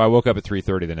 So I woke up at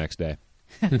 3:30 the next day.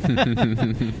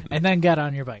 And then got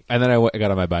on your bike. And then I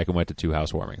got on my bike and went to 2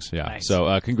 housewarmings. Yeah. Nice.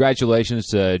 So congratulations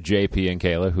to JP and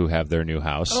Kayla who have their new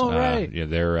house. Oh, right.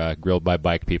 They're grilled by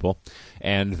bike people.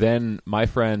 And then my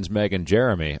friends Meg and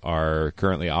Jeremy are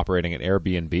currently operating an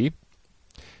Airbnb.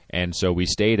 And so we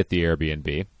stayed at the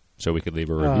Airbnb so we could leave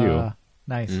a review.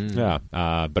 Nice. Yeah.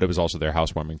 But it was also their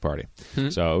housewarming party.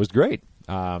 So it was great.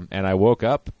 And I woke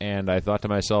up and I thought to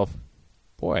myself,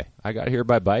 boy, I got here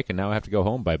by bike, and now I have to go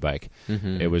home by bike.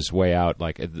 It was way out,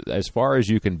 like as far as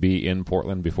you can be in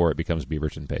Portland before it becomes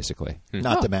Beaverton, basically.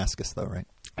 Not Damascus, though, right?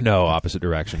 No, opposite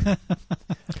direction.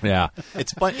 Yeah.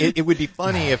 It's fun. It would be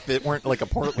funny if it weren't like a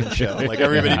Portland show. Like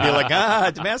everybody'd be like,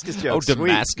 Damascus jokes. Oh, sweet."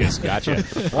 Damascus,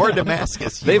 gotcha. Or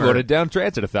Damascus. They humor. voted down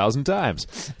transit 1,000 times.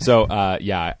 So,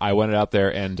 I went out there,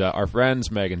 and our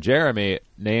friends Meg and Jeremy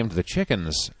named the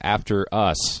chickens after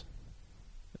us,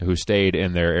 who stayed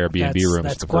in their Airbnb rooms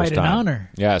That's the quite first an time.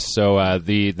 honor. Yes. So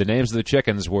the names of the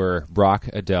chickens were Brock,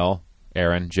 Adele,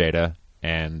 Aaron, Jada,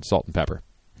 and Salt and Pepper.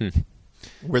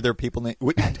 Were there people named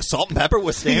Salt and Pepper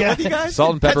was staying with you guys?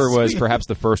 Salt and Pepper That's was sweet. perhaps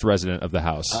the first resident of the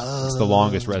house. It's the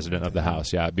longest resident of the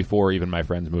house. Yeah, before even my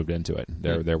friends moved into it.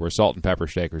 There were Salt and Pepper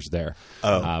shakers there.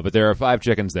 But there are 5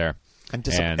 chickens there. I'm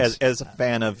And- as a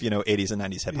fan of 80s and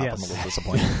 90s hip hop, Yes. I'm a little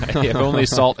disappointed. If only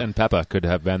Salt and Pepper could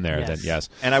have been there, Yes. then yes.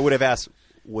 And I would have asked,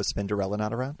 was Spinderella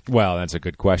not around? Well, that's a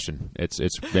good question. It's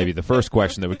maybe the first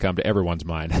question that would come to everyone's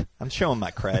mind. I'm showing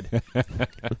my cred.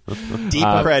 Deep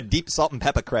cred, deep salt and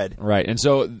pepper cred. Right, and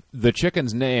so the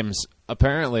chickens' names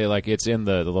apparently, like, it's in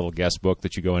the little guest book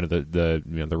that you go into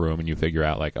the room and you figure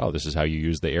out, like, oh, this is how you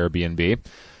use the Airbnb.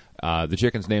 The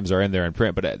chickens' names are in there in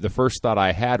print, but the first thought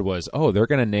I had was, oh, they're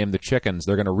going to name the chickens.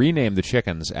 They're going to rename the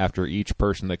chickens after each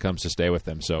person that comes to stay with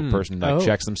them. So a person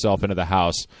checks themselves into the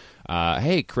house.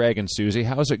 Hey, Craig and Susie,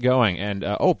 how's it going? And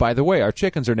oh, by the way, our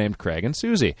chickens are named Craig and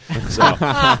Susie. So,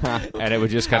 and it would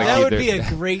just kind of That keep would their, be a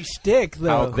great shtick,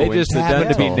 though. they just happen to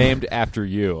be coincidental. named after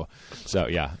you. So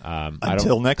yeah,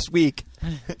 Until next week.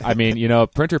 I mean,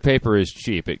 printer paper is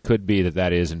cheap. It could be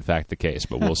that is in fact the case,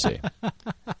 but we'll see.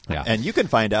 Yeah, And you can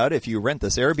find out if you rent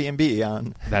this Airbnb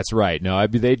on... that's right. No,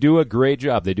 they do a great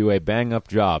job. They do a bang-up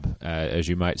job, as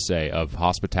you might say, of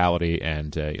hospitality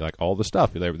and like all the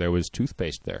stuff. There was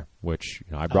toothpaste there, which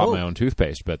I brought my own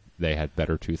toothpaste, but they had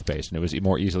better toothpaste, and it was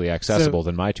more easily accessible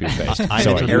than my toothpaste. I'm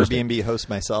so an I used it. Airbnb host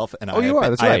myself, and Oh, you are?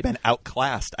 That's I have right. been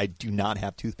outclassed. I do not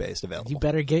have toothpaste available. You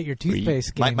better get your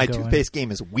toothpaste game My going. toothpaste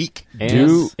game is weak.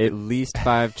 And at least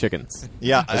 5 chickens.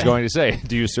 Yeah, I was going to say,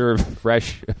 do you serve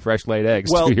fresh laid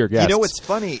eggs well, to your guests? you know what's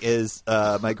funny is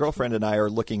my girlfriend and I are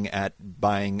looking at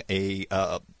buying a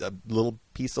little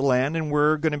piece of land, and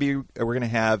we're going to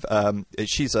have.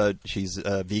 She's a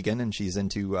vegan, and she's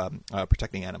into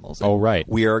protecting animals. Oh, right.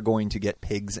 We are going to get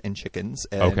pigs and chickens,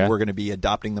 and Okay. we're going to be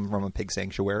adopting them from a pig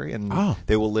sanctuary, and Oh.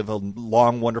 they will live a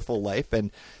long, wonderful life.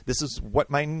 And this is what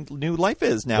my new life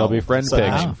is now. They'll be friend So-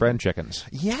 pigs and friend chickens.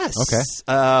 Yes. Okay.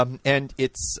 And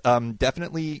it's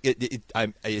definitely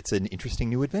it's an interesting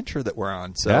new adventure that we're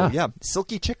on. So Yeah.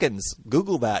 silky chickens.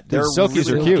 Google that. Dude, They're silkies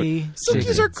are cute. Silkies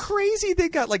chickens. are crazy. They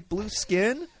got like blue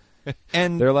skin,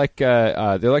 and They're like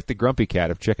the grumpy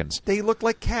cat of chickens. they look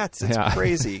like cats. It's Yeah.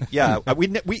 crazy. Yeah.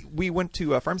 We went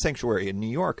to a farm sanctuary in New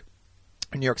York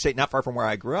State, not far from where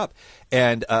I grew up,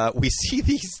 and we see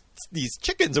these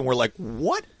chickens, and we're like,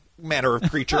 what manner of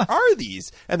creature are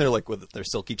these? And they're like, well, they're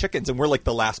silky chickens, and we're like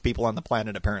the last people on the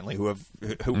planet apparently who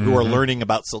are learning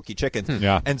about silky chickens.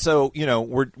 Yeah. And so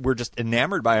we're just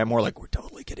enamored by them. We're like, we're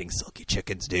totally getting silky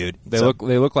chickens, dude. They So-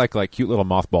 look like cute little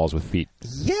mothballs with feet.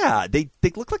 yeah, they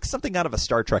look like something out of a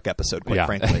Star Trek episode, quite Yeah.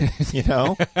 frankly.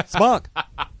 Spock.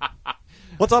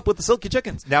 What's up with the silky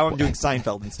chickens? Now I'm doing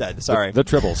Seinfeld instead. Sorry. The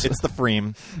tribbles. It's the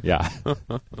Freem. Yeah.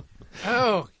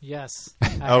 Oh yes.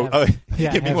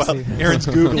 Yeah, meanwhile, Aaron's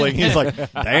Googling. He's like,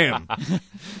 damn.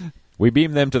 We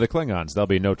beam them to the Klingons. There'll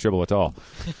be no tribble at all.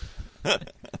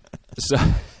 So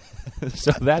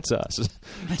that's us.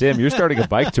 Tim, you're starting a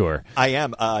bike tour. I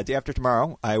am. Day after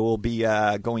tomorrow, I will be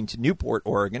going to Newport,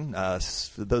 Oregon.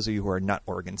 For those of you who are not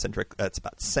Oregon-centric, it's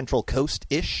about Central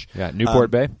Coast-ish. Yeah,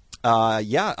 Newport Bay.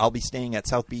 Yeah, I'll be staying at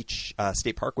South Beach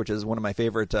State Park, which is one of my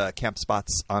favorite camp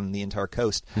spots on the entire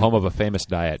coast. Home of a famous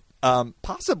diet.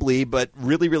 Possibly, but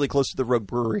really, really close to the Rogue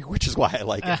Brewery, which is why I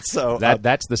like it. So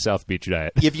That's the South Beach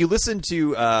diet. if you listen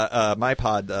to my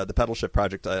pod, the Pedal Shift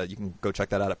Project, you can go check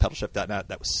that out at pedalshift.net.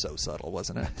 That was so subtle,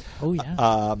 wasn't it? Oh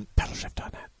yeah.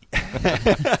 Pedalshift.net.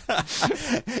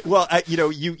 Well,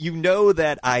 you know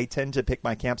that I tend to pick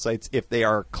my campsites if they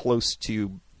are close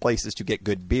to places to get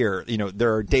good beer.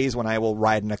 There are days when I will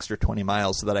ride an extra 20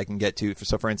 miles so that I can get to.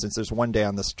 So, for instance, there's one day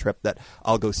on this trip that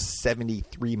I'll go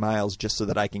 73 miles just so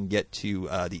that I can get to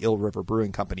the Ill River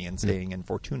Brewing Company and staying in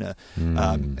Fortuna,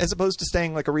 as opposed to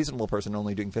staying like a reasonable person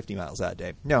only doing 50 miles that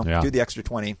day. No, Yeah. do the extra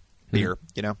 20 beer.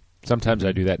 Sometimes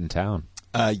I do that in town.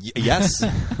 Yes,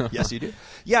 yes, you do.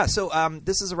 Yeah. So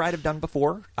this is a ride I've done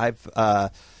before.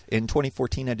 In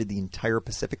 2014, I did the entire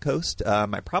Pacific Coast.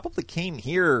 I probably came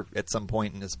here at some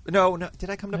point in this. No. Did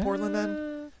I come to Portland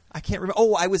then? I can't remember.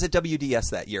 Oh, I was at WDS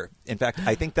that year. In fact,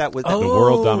 I think that was The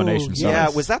World Domination Summit. Yeah,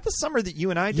 was that the summer that you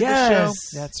and I did Yes.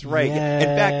 the show? That's right. Yes.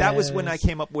 In fact, that was when I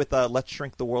came up with "Let's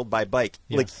Shrink the World by Bike,"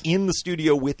 like in the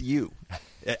studio with you.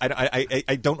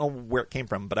 I don't know where it came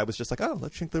from, but I was just like, oh,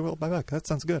 let's shrink the world by bike. That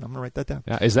sounds good. I'm going to write that down.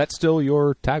 Yeah, is that still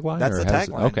your tagline? That's or the has-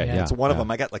 tagline. Okay, yeah. It's one of yeah.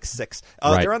 them. I got like 6.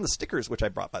 Right. They're on the stickers, which I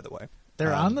brought, by the way.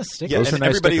 They're on the stickers. Yeah, Those are and nice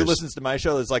everybody who stickers. listens to my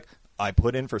show is like, I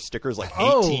put in for stickers like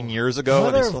 18 years ago.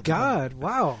 and I Mother still of have them. God!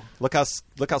 Wow. Look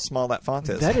how small that font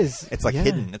is. That is- It's like yeah.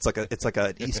 hidden. It's like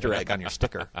an Easter egg on your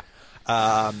sticker.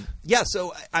 Yeah,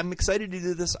 so I'm excited to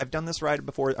do this. I've done this ride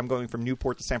before. I'm going from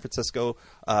Newport to San Francisco.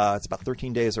 It's about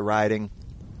 13 days of riding.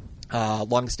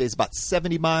 Longest day is about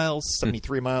 70 miles,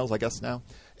 73 miles, I guess now.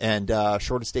 And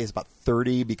shortest day is about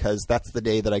 30 because that's the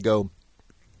day that I go.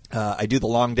 I do the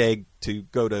long day to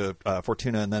go to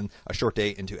Fortuna and then a short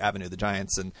day into Avenue of the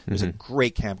Giants. And there's a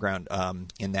great campground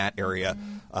in that area,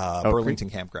 Burlington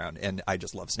Campground. And I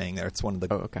just love staying there. It's one of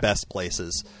the best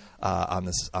places on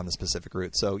this Pacific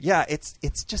route. So, yeah, it's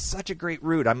just such a great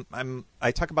route.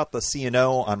 I talk about the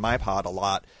C&O on my pod a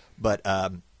lot, but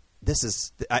this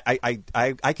is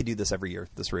I could do this every year,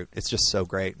 this route. It's just so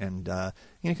great. And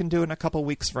you can do it in a couple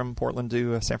weeks from Portland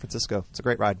to San Francisco. It's a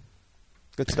great ride.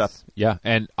 Good stuff. Yeah,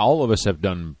 and all of us have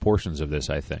done portions of this,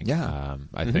 I think. Yeah.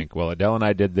 I think, well, Adele and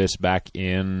I did this back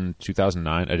in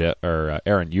 2009.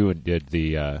 Aaron, you did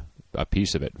a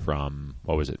piece of it from,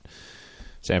 what was it,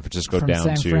 San Francisco From down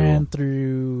San to... Fran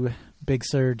through Big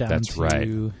Sur down That's to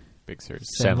right. Big Sur.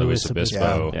 San Luis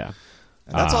Obispo. Yeah.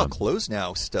 And that's all closed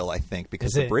now still, I think,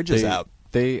 because Is the it? bridge is out.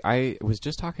 I was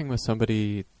just talking with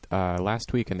somebody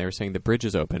last week, and they were saying the bridge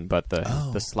is open, but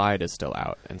the slide is still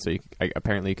out, and so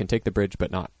apparently you can take the bridge,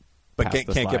 but not. But past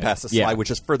the can't slide. get past the slide, Yeah. which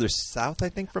is further south, I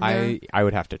think, from there. I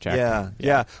would have to check.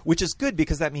 Yeah, which is good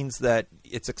because that means that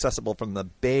it's accessible from the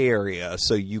Bay Area,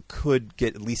 so you could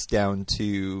get at least down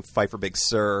to Pfeiffer Big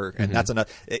Sur, and that's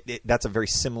that's a very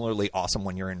similarly awesome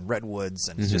one. You're in Redwoods,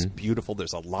 and it's just beautiful.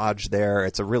 There's a lodge there.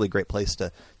 It's a really great place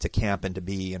to camp and to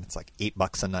be, and it's like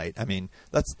 $8 a night. I mean,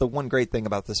 that's the one great thing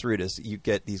about this route is you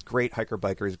get these great hiker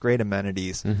bikers, great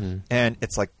amenities, and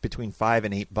it's like between $5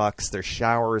 and $8. There's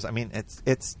showers. I mean,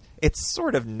 it's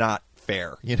sort of not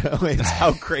fair, It's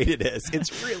how great it is.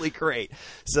 It's really great.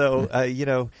 So,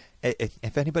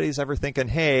 if anybody's ever thinking,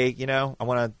 hey, I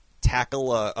want to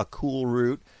tackle a cool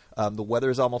route, the weather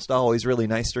is almost always really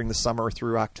nice during the summer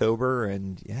through October,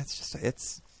 and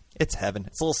it's heaven.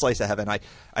 It's a little slice of heaven.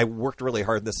 I worked really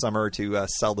hard this summer to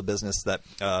sell the business that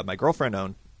my girlfriend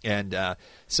owned, and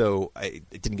so I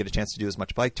didn't get a chance to do as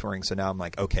much bike touring. So now I'm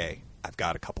like, okay, I've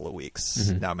got a couple of weeks.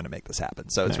 Now I'm going to make this happen.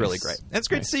 So it's really great. And it's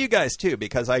great to see you guys, too,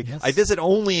 because I visit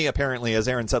only, apparently, as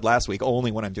Aaron said last week,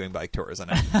 only when I'm doing bike tours.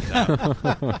 And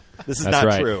this is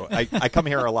not true. I come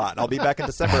here a lot. I'll be back in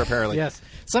December, apparently. Yes.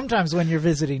 Sometimes when you're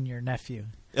visiting your nephew.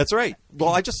 That's right. Well,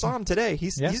 I just saw him today.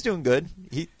 He's doing good.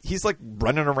 He's like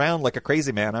running around like a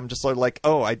crazy man. I'm just sort of like,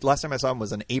 last time I saw him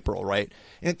was in April, right?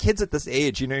 And kids at this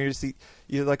age,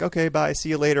 you're like, okay, bye, see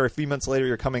you later. A few months later,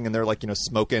 you're coming and they're like,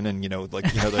 smoking and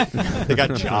they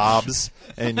got jobs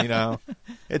and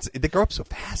they grow up so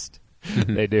fast.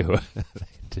 They do.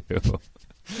 They do.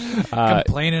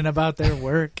 Complaining about their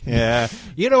work. Yeah.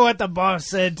 You know what the boss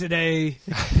said today?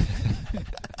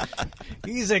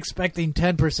 He's expecting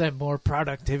 10% more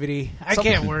productivity. I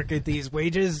can't work at these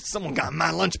wages. Someone got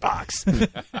my lunchbox.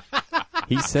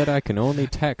 He said I can only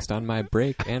text on my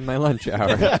break and my lunch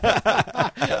hour.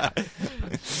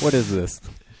 What is this?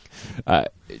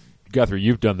 Guthrie,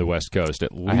 you've done the West Coast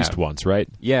at least once, right?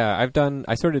 Yeah,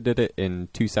 I sort of did it in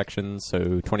two sections. So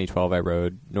 2012, I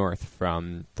rode north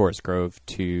from Forest Grove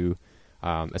to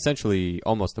essentially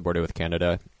almost the border with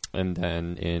Canada. And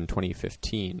then in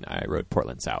 2015, I rode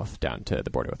Portland South down to the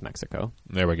border with Mexico.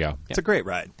 There we go. It's a great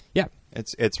ride. Yeah.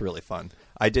 It's really fun.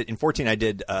 In 2014, I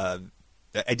did a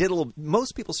little.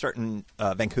 Most people start in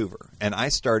Vancouver, and I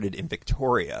started in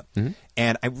Victoria,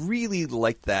 and I really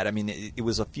liked that. I mean, it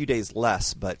was a few days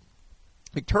less, but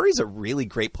Victoria's a really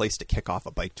great place to kick off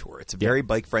a bike tour. It's a very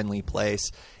bike friendly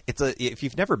place. If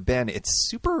you've never been, it's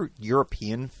super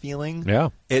European feeling. Yeah,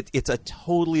 it's a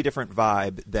totally different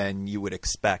vibe than you would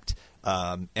expect.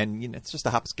 And it's just a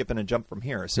hop, skip, and a jump from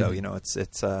here. So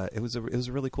it was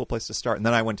a really cool place to start. And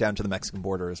then I went down to the Mexican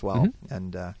border as well.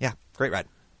 And great ride.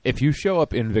 If you show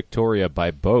up in Victoria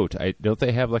by boat, don't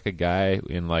they have like a guy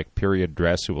in like period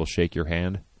dress who will shake your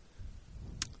hand?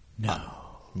 No.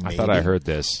 I thought I heard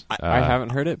this. I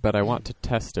haven't heard it, but I want to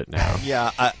test it now.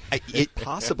 Yeah, it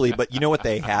possibly. But you know what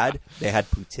they had? They had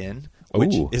poutine,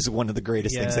 which is one of the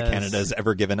greatest things that Canada has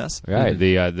ever given us. Right,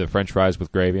 the French fries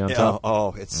with gravy on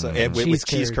top. It's with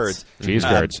cheese curds. Cheese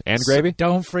curds and gravy?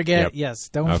 Don't forget,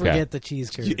 don't forget the cheese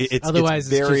curds.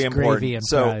 Otherwise, it's very just important. Gravy and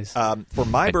so, fries. For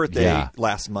my birthday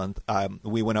last month,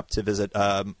 we went up to visit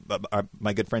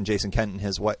my good friend Jason Kent and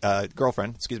his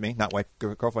girlfriend. Excuse me, not wife,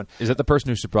 girlfriend. Is that the person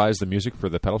who supplies the music for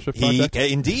the Pedal Shift project?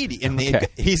 Indeed.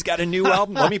 He's got a new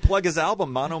album. Let me plug his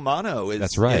album, Mono Mono.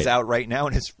 That's right. Is out right now,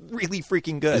 and it's really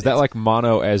freaking good. Is that like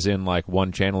mono as in like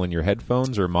one channel in your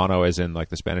headphones, or mono as in like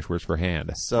the Spanish words for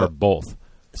hand, or both?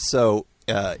 So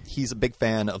he's a big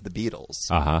fan of the Beatles,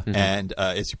 and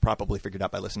as you probably figured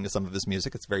out by listening to some of his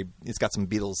music, it's got some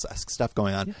Beatles-esque stuff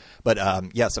going on. But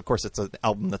yes, of course, it's an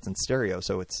album that's in stereo,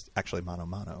 so it's actually mono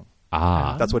mono.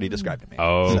 That's what he described to me.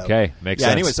 Okay, makes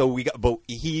sense. Anyway, so we got, but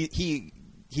he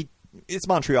it's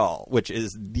Montreal, which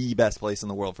is the best place in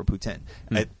the world for poutine.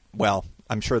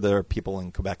 I'm sure there are people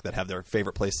in Quebec that have their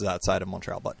favorite places outside of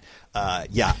Montreal, but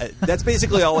that's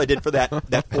basically all I did for that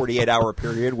 48-hour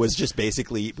period was just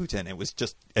basically eat poutine.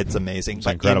 It's amazing. It's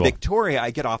but incredible. In Victoria,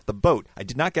 I get off the boat. I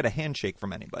did not get a handshake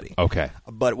from anybody. Okay.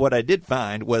 But what I did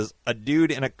find was a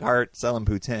dude in a cart selling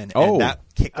poutine, and that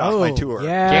kicked off my tour.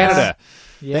 Yeah. Canada.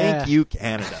 Yeah. Thank you,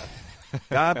 Canada.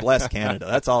 God bless Canada.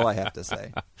 That's all I have to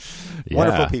say. Yeah.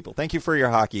 Wonderful people. Thank you for your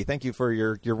hockey. Thank you for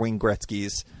your Wayne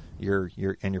Gretzky's, your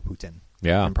poutine.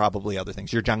 Yeah. And probably other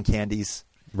things. Your John Candies.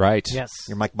 Right. Yes.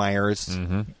 Your Mike Myers.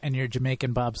 And your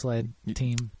Jamaican bobsled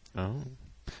team. Oh.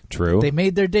 True. They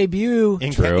made their debut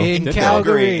In Calgary.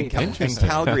 In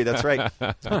Calgary. That's right.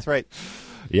 That's right.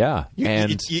 Yeah.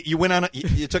 You went on.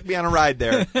 You took me on a ride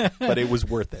there, but it was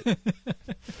worth it.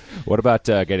 What about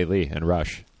Geddy Lee and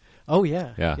Rush? Oh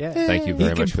yeah. Yeah. Thank you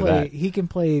very much for that. He can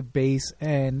play bass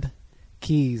and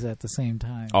keys at the same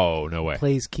time. Oh, no way.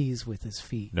 Plays keys with his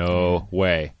feet. No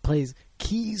way. Plays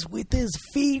keys with his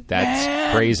feet. That's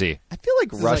man. crazy. I feel like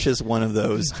Rush is one of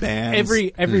those bands.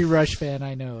 Every Rush fan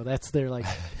I know, that's their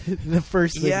the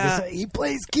first thing to say. He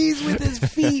plays keys with his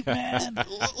feet, man.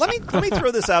 Let me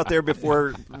throw this out there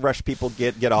before Rush people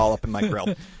get all up in my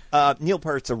grill. Neil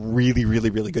Peart's a really, really,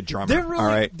 really good drummer.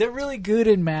 They're really good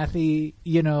in Mathy.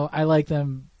 I like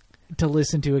them to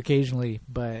listen to occasionally,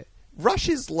 but Rush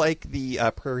is like the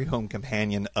Prairie Home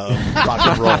Companion of rock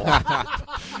and roll.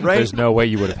 Right? There's no way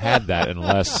you would have had that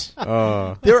unless...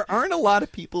 There aren't a lot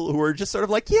of people who are just sort of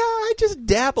like, I just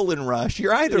dabble in Rush.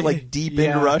 You're either like deep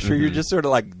in Rush or you're just sort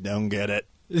of like, don't get it.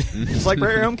 Just like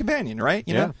Bring Your Home Companion, right?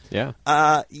 You know? Yeah.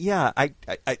 Yeah. I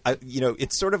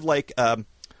it's sort of like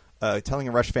telling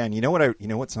a Rush fan, you know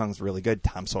what song's really good?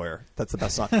 Tom Sawyer. That's the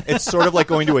best song. It's sort of like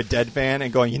going to a Dead fan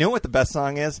and going, you know what the best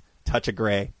song is? Touch of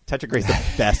Grey. Touch of Grey is the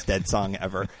best Dead song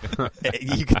ever.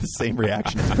 You get the same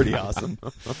reaction. It's pretty awesome.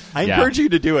 I encourage you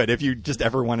to do it if you just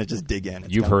ever want to just dig in.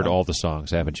 You've heard all the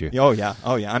songs, haven't you? Oh yeah.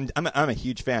 I'm a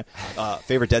huge fan.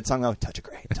 Favorite Dead song though? Touch of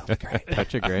Grey. Touch of Grey.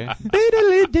 Touch of Grey.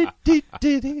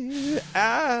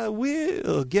 I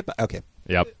will get back. Okay.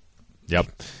 Yep.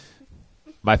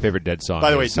 My favorite Dead song.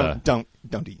 By the way, is, don't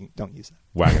use that.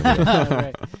 Wagon Wheel.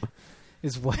 Right.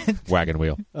 Is what? Wagon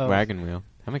Wheel. Oh. Wagon Wheel.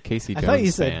 I'm a Casey I Jones thought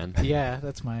you fan. said, yeah,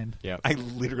 that's mine. Yep. I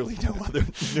literally no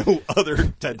other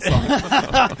Dead song.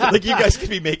 Like you guys could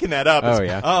be making that up. Oh,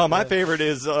 yeah. Oh, my favorite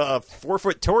is 4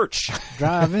 Foot Torch.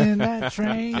 Driving that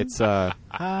train. It's high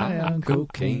on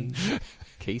cocaine.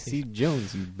 Casey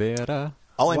Jones, you better.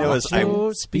 All I know is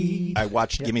Your speed. I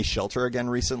watched Gimme Shelter again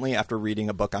recently after reading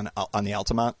a book on the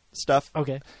Altamont stuff.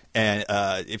 Okay. And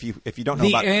if you don't know The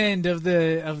about end of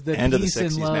the End of the peace and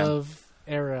 60s, man. love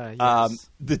era. Yes.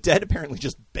 the Dead apparently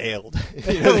just bailed.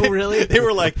 Oh, really? They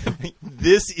were like,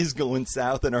 this is going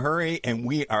south in a hurry, and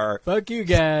we are Fuck you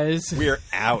guys.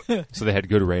 out. So they had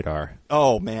good radar.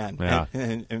 Oh man! Yeah.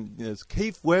 And it's,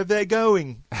 Keith, where are they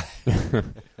going? I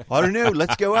don't know.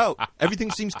 Let's go out.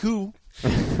 Everything seems cool.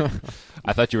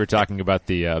 I thought you were talking about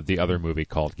the other movie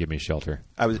called Gimme Shelter.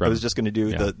 I was just going to do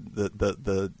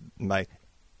Yeah. my.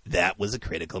 That was a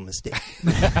critical mistake.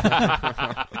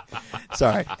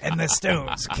 Sorry. And the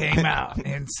Stones came out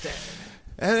instead.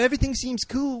 Everything seems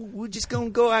cool. We're just going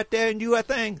to go out there and do our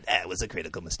thing. That was a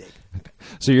critical mistake.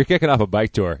 So you're kicking off a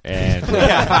bike tour, and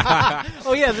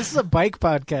Oh yeah, this is a bike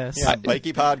podcast. Yeah,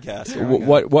 bikey podcast. Here we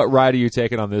go. what ride are you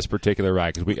taking on this particular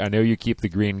ride? Because I know you keep the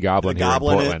Green Goblin here in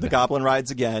Portland. The Goblin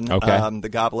rides again. Okay. The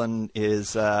Goblin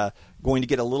is going to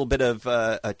get a little bit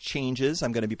of changes.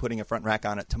 I'm going to be putting a front rack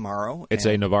on it tomorrow. It's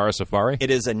a Navara Safari.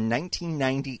 It is a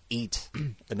 1998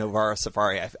 Novara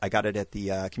Safari. I got it at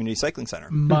the Community Cycling Center.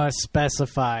 Must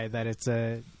specify that it's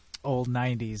a old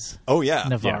 90s Oh yeah,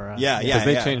 Navara. yeah. Because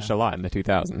they changed a lot in the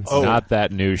 2000s. Oh. Not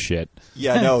that new shit.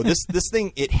 Yeah, no. This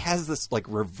thing, it has this like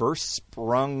reverse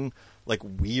sprung, like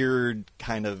weird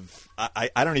kind of. I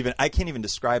can't even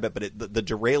describe it, but the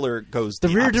derailleur goes The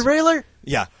rear opposite- derailleur?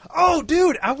 Yeah, Oh,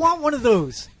 dude, I want one of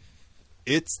those.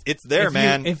 it's there,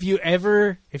 man. If you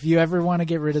ever want to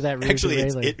get rid of that rear Actually,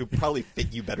 derailleur. it would probably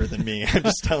fit you better than me. I'm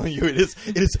just telling you, it is.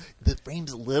 The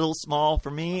frame's a little small for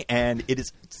me, and it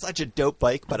is such a dope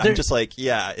bike. But I'm just like,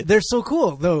 yeah, They're so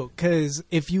cool though, because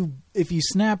if you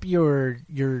snap your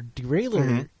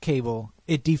derailleur cable,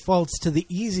 it defaults to the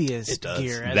easiest It does.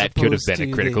 gear. as That could have opposed been a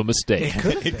to critical the- mistake. It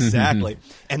could have been. exactly.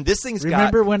 And this thing's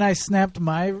Remember got. when I snapped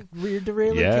my rear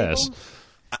derailleur Yes. cable?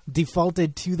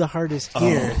 Defaulted to the hardest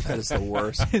gear. Oh, that is the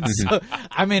worst. And so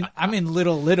I'm in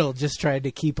little just trying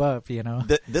to keep up, you know.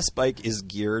 This bike is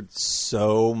geared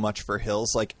so much for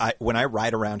hills. Like when I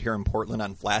ride around here in Portland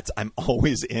on flats, I'm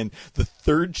always in the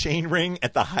third chain ring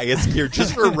at the highest gear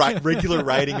just for regular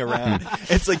riding around.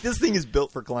 It's like this thing is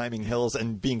built for climbing hills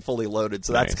and being fully loaded.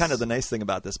 So that's Nice. kind of the nice thing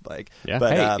about this bike. Yeah.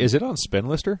 But, Hey, is it on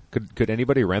Spinlister? Could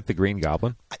anybody rent the Green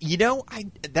Goblin? you know,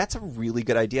 that's a really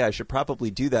good idea. I should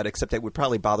probably do that, except it would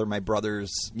probably bother my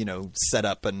brother's,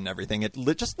 setup and everything. It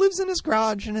just lives in his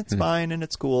garage, and it's fine, and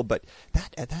it's cool. But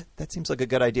that seems like a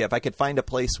good idea. If I could find a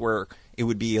place where it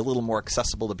would be a little more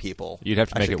accessible to people. You'd have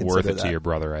to I make should it worth consider it to that. your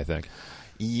brother, I think.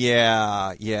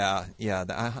 Yeah.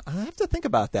 I have to think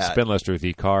about that. Spinlister,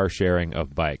 the car sharing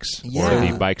of bikes, or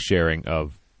Yeah. the bike sharing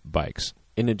of bikes.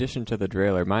 In addition to the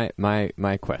derailleur,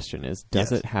 my question is,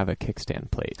 does Yes. it have a kickstand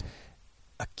plate?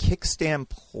 A kickstand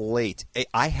plate.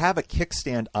 I have a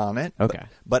kickstand on it. Okay.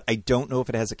 But I don't know if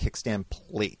it has a kickstand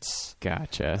plate.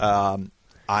 Gotcha.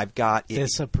 I've got it,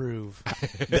 Disapprove.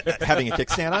 having a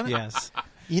kickstand on it. Yes.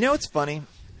 You know, it's funny.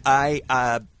 I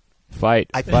Fight.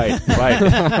 I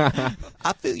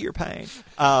feel your pain.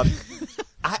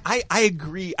 I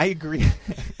agree.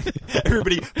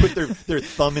 Everybody put their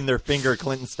thumb in their finger,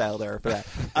 Clinton style, there for that.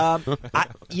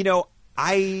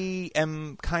 I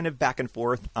am kind of back and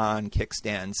forth on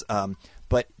kickstands,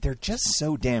 but they're just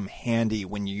so damn handy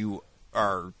when you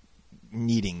are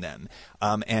needing them.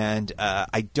 And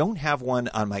I don't have one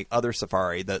on my other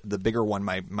Safari, the bigger one,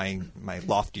 my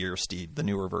loftier Steed, the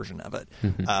newer version of it.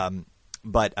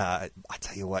 But I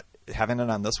tell you what, having it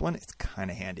on this one, it's kind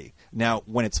of handy. Now,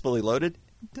 when it's fully loaded,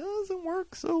 it doesn't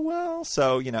work so well.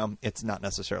 So, it's not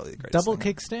necessarily the greatest Double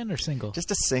thing. kickstand or single? Just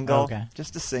a single. Okay.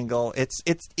 Just a single. It's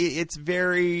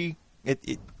very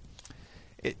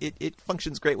it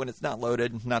functions great when it's not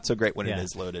loaded, not so great when it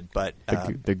is loaded. But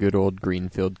The good old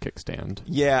Greenfield kickstand.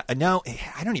 yeah, no,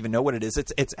 I don't even know what it is.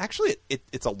 It's actually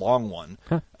it's a long one,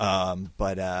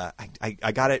 but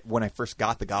I got it when I first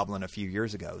got the Goblin a few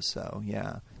years ago. So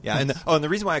yeah, and the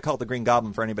reason why I call it the Green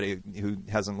Goblin, for anybody who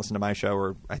hasn't listened to my show,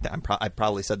 or I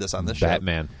probably said this on this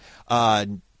Batman. show,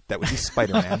 that would be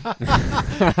Spider-Man.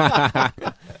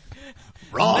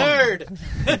 Wrong.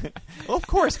 Nerd. Well, of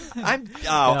course.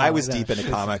 I was deep into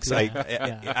comics. I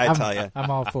tell you.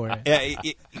 I'm all for it.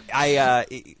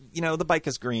 The bike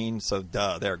is green, so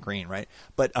they're green, right?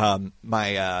 But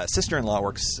my sister-in-law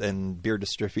works in beer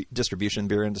distribution,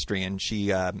 beer industry, and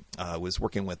she was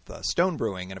working with Stone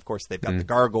Brewing, and of course they've got the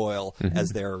gargoyle as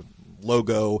their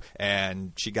logo,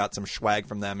 and she got some swag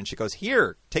from them, and she goes,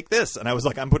 "Here, take this." And I was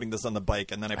like, "I'm putting this on the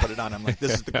bike," and then I put it on. I'm like,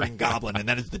 "This is the Green Goblin," and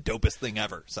that is the dopest thing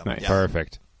ever. So Nice. yeah.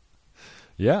 Perfect.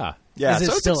 Yeah. Yeah, Is it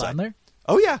so it's still exciting. on there?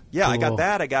 Oh yeah, I got Cool.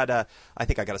 that. I got I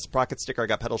think I got a sprocket sticker. I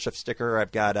got pedal shift sticker.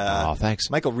 I've got Oh, thanks.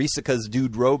 Michael Risica's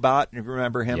Dude Robot. If you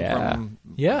remember him from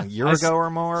Yeah. a year I ago or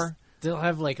more. Still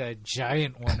have like a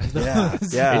giant one of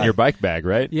those. Yeah. In your bike bag,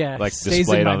 right? Yeah, Like stays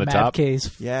displayed in my on the map top. case.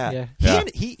 Yeah. Yeah.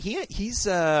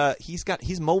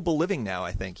 He's mobile living now.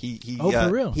 I think he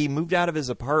for real? He moved out of his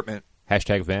apartment.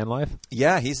 Hashtag van life.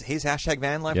 Yeah, he's hashtag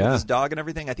van life Yeah. with his dog and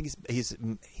everything. I think he's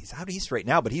out east right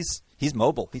now, but he's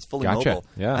mobile. He's fully Gotcha. mobile.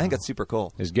 Yeah. I think that's super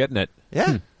cool. Is getting it.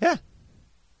 Yeah, yeah.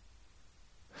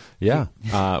 Yeah.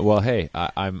 Well, hey,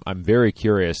 I'm very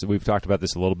curious. We've talked about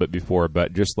this a little bit before,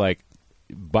 but just like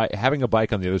having a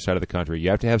bike on the other side of the country, you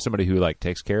have to have somebody who like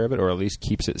takes care of it or at least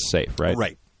keeps it safe,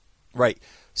 right? Right.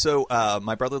 So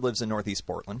my brother lives in Northeast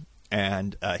Portland,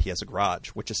 and he has a garage,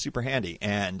 which is super handy.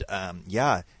 And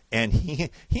and he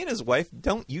and his wife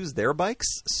don't use their bikes,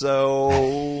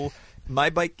 so my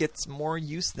bike gets more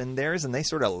use than theirs, and they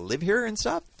sort of live here and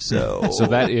stuff. So So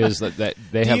that is that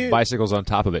they have you- bicycles on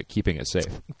top of it, keeping it safe.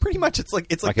 pretty much it's like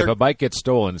Like if they're- a bike gets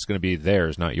stolen, it's going to be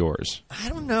theirs, not yours. I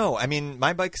don't know. I mean,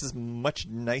 my bike is much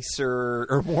nicer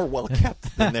or more well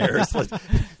kept than theirs. Like,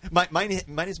 mine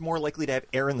is more likely to have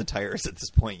air in the tires at this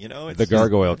point. You know, The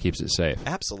gargoyle keeps it safe.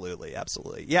 Absolutely.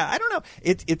 Yeah, I don't know.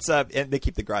 It's and they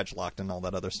keep the garage locked and all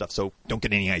that other stuff. So don't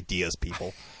get any ideas,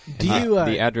 people. Do you?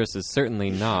 The address is certainly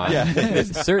not. Yeah.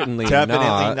 It's certainly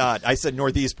Definitely not. I said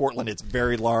Northeast Portland. It's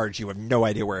very large. You have no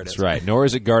idea where it is. That's right. Nor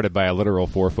is it guarded by a literal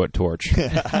 4-foot torch.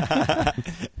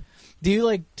 Do you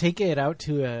like take it out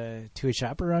to a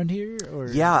shop around here, or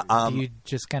Yeah, do you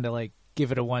just kind of like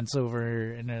give it a once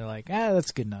over and they're like,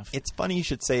 that's good enough? It's funny you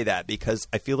should say that because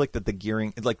I feel like that the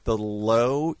gearing, like the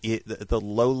low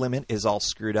limit is all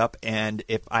screwed up. And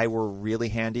if I were really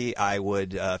handy, I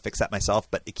would fix that myself.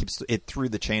 But it threw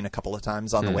the chain a couple of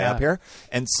times on the way Yeah. up here,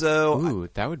 and so Ooh,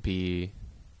 that would be.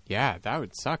 Yeah, that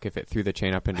would suck if it threw the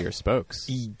chain up into your spokes.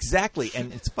 exactly.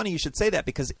 And it's funny you should say that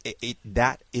because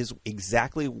that is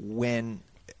exactly when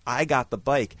I got the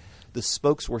bike. The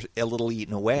spokes were a little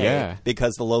eaten away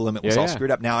because the low limit was all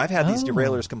screwed up. Now, I've had these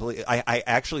derailleurs completely. I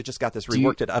actually just got this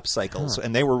reworked at Upcycles,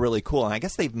 and they were really cool. And I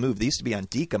guess they've moved. They used to be on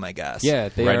Deacom, I guess. Yeah,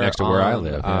 they Right are next to where I on,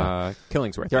 live,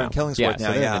 Killingsworth. They're now. on Killingsworth yeah, now. so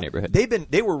they're yeah, in the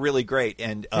neighborhood. they were really great.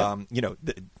 And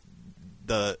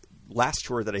the last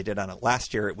tour that I did on it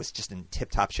last year, it was just in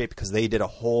tip-top shape because they did a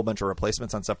whole bunch of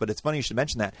replacements on stuff. But it's funny you should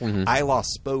mention that. I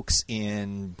lost spokes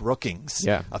in Brookings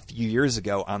a few years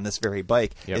ago on this very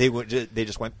bike. Yep. They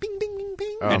just went bing, bing, bing,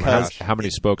 bing. Oh, because how many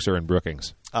spokes are in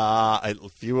Brookings? a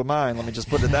few of mine. Let me just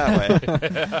put it that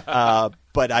way.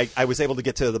 But I was able to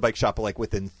get to the bike shop like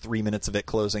within 3 minutes of it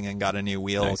closing and got a new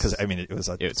wheel Nice. because I mean it was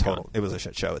a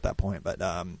shit show at that point. But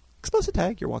explosive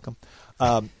tag, you're welcome.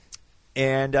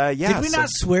 And Did we not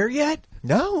swear yet?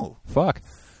 No. Fuck.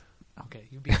 Okay,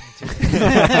 you beat me to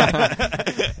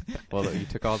it. Well, you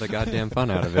took all the goddamn fun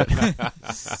out of it.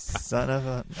 Son of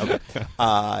a. Okay.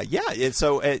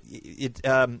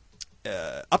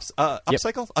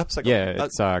 Upcycle. Yeah,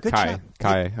 it's Good Kai. shop.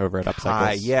 Kai over at Kai,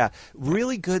 Upcycles. yeah,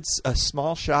 really good. A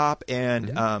small shop, and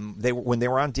when they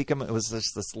were on Deacom, it was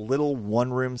just this little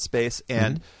one-room space,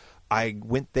 and I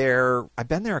went there. I've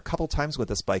been there a couple times with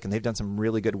this bike, and they've done some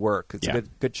really good work. It's a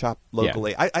good shop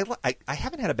locally. Yeah. I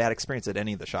haven't had a bad experience at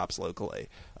any of the shops locally.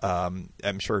 I'm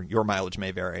sure your mileage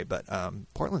may vary, but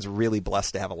Portland's really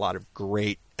blessed to have a lot of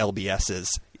great LBSs,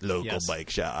 local bike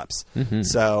shops.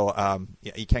 So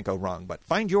you can't go wrong. But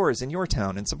find yours in your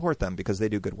town and support them because they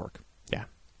do good work. Yeah.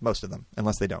 Most of them,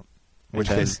 unless they don't. In which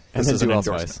And then- case, and this then is an do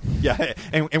endorsement. Yeah,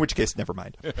 in which case, never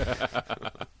mind.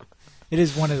 It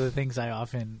is one of the things I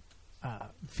often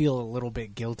feel a little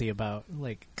bit guilty about,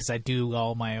 like because I do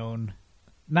all my own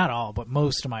not all, but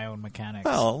most of my own mechanics.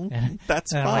 Well,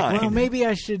 that's and fine. I'm like, well, maybe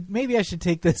I should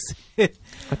take this.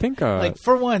 I think like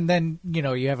for one, then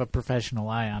you have a professional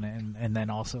eye on it, and then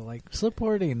also like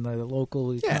supporting the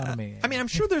local economy. I mean, I'm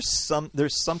sure there's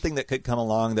something that could come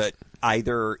along that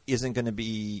either isn't going to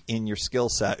be in your skill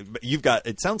set, but you've got.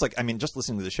 It sounds like, I mean, just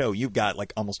listening to the show, you've got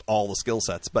like almost all the skill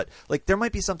sets. But like, there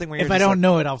might be something where if I don't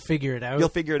know it, I'll figure it out. You'll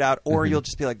figure it out, or you'll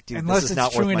just be like, dude, unless this is it's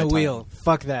not worth truing my a time. wheel.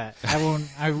 Fuck that. I won't.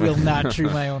 I will not true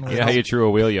my own wheel. Yeah, you true a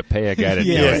wheel, you pay a guy to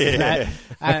do it.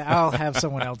 That, I'll have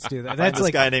someone else do that. Find That's this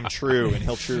like guy named True, and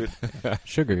he'll true it.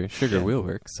 Sugar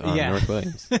Wheelworks on Yeah. North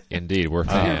Williams. Indeed, we're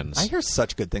fans. I hear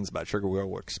such good things about Sugar Wheel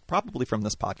Works, probably from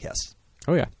this podcast.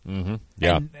 Oh yeah. Mm-hmm.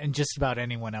 Yeah. and just about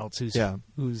anyone else who's ever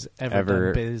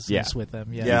Ever- done business yeah. with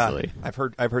them. Yeah. Yeah, Easily.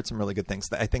 I've heard some really good things.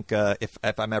 I think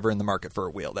if I'm ever in the market for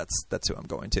a wheel, that's who I'm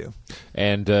going to.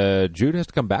 And Jude has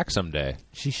to come back someday.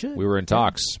 She should. We were in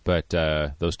talks, but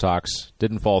those talks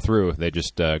didn't fall through. They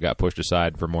just got pushed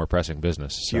aside for more pressing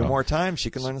business. A few more times, she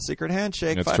can learn the secret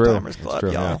handshake. It's 5 true. Timers It's Club,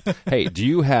 true, y'all. yeah. Hey, do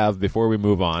you have, before we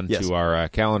move on Yes. to our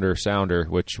calendar sounder,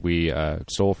 which we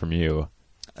stole from you?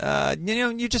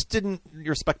 You just didn't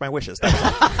respect my wishes. That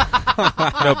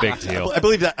was all. No big deal. I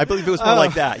believe it was more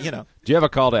like that. You know. Do you have a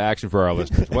call to action for our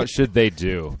listeners? What should they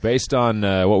do based on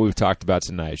what we've talked about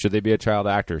tonight? Should they be a child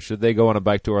actor? Should they go on a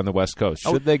bike tour on the West Coast?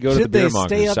 Should they go to the Should beer they mongers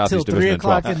stay in up till Southeast 3 Division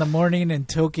o'clock 12? in the morning in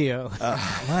Tokyo?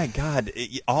 My God.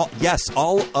 Yes,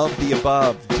 all of the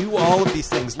above. Do all of these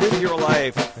things. Live your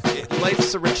life.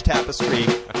 Life's a rich tapestry.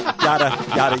 Yada,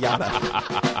 yada,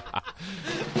 yada.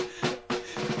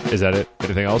 Is that it?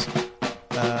 Anything else?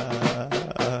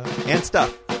 And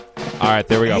stuff. All right,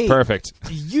 there we go. Hey, Perfect.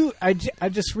 I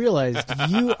just realized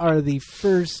you are the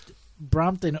first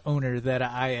Brompton owner that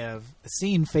I have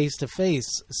seen face to face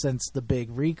since the big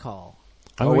recall.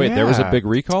 Oh, wait, there was a big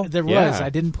recall? There Yeah. was. I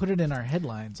didn't put it in our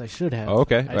headlines. I should have. Oh,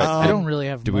 okay. I, Right. I don't really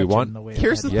have Do much we want- in the way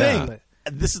Here's of the headlines, thing.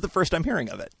 but- This is the first I'm hearing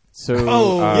of it. So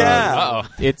yeah.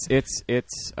 it's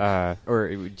or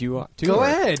do you want to? Go or-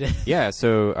 ahead. Yeah,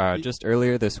 so just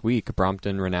earlier this week,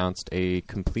 Brompton announced a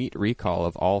complete recall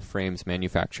of all frames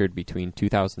manufactured between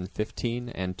 2015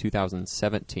 and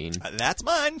 2017 That's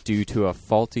mine. due to a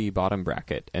faulty bottom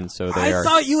bracket, and so they I are.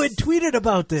 thought you had tweeted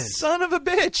about this. Son of a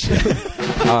bitch.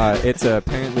 It's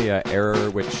apparently an error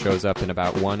which shows up in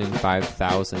about 1 in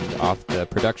 5,000 off the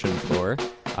production floor,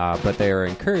 but they are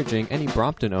encouraging any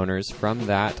Brompton owners from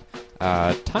that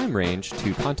time range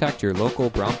to contact your local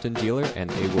Brompton dealer, and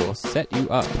they will set you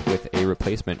up with a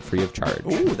replacement free of charge.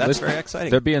 Ooh, that's very exciting.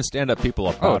 They're being stand-up people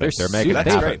about it. They're making it super-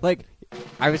 happen. great. Like,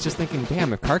 I was just thinking,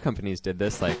 damn, if car companies did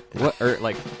this, like, what? Or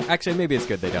like, actually, maybe it's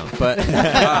good they don't. But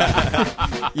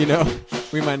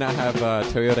we might not have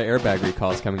Toyota airbag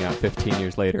recalls coming out 15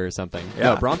 years later or something. Yeah.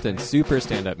 No, Brompton, super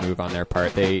stand-up move on their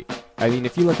part. I mean,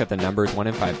 if you look at the numbers, 1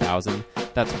 in 5,000,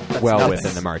 that's well nothing.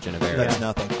 within the margin of error. That's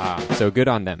nothing. So good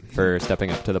on them for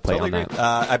stepping up to the plate Totally on agree.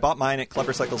 that. I bought mine at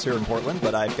Clever Cycles here in Portland,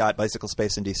 but I've got Bicycle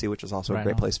Space in DC, which is also a Right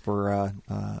great on. place for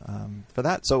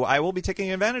that. So I will be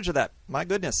taking advantage of that. My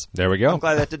goodness. There we go. I'm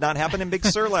glad that did not happen in Big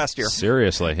Sur last year.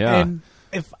 Seriously, yeah. And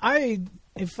if I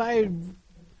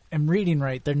am reading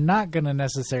right, they're not going to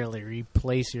necessarily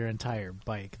replace your entire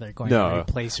bike. They're going No. to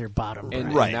replace your bottom bracket.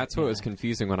 And, Right. and that's what was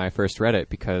confusing when I first read it,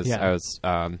 because Yeah. I was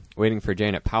waiting for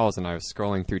Jane at Powell's, and I was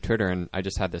scrolling through Twitter, and I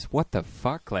just had this, what the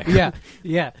fuck? Like, Yeah,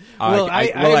 yeah. I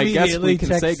guess we immediately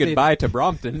can say texted- goodbye to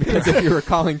Brompton, because if you were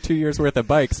calling 2 years worth of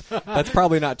bikes, that's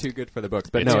probably not too good for the books.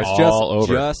 But It's no, it's all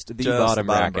over. just the Just bottom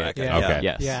the bottom bracket. bracket. Yeah. Okay.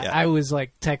 Yes. Yeah, Yeah. I was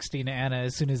like texting Anna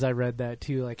as soon as I read that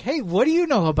too. Like, hey, what do you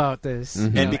know about this? Mhm. You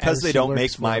know, And because as they she don't works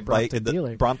make for my a bike, Brompton the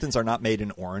dealer. Bromptons are not made in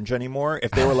orange anymore.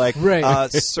 If they were like, Right.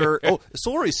 sir,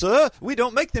 sorry, sir, we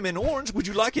don't make them in orange. Would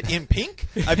you like it in pink?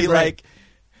 I'd be Right. like,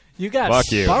 You got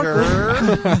Fuck you.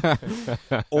 sure.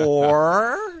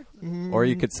 Or Or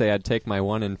you could say I'd take my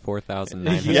 1 in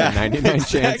 4,999 Yeah,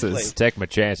 chances. exactly. Take my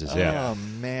chances, yeah. Oh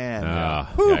man.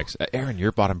 Yikes. Aaron,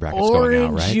 your bottom bracket's going Orange,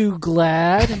 out, right? you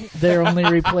glad they're only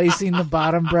replacing the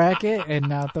bottom bracket and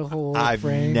not the whole I've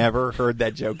frame? never heard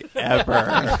that joke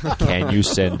ever. Can you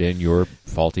send in your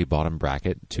faulty bottom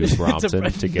bracket to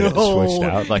Brompton to get No. it switched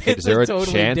out? Like, is It's there a a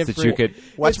totally chance that you different- could...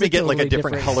 Watch It's me a get like a totally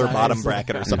different different color size. bottom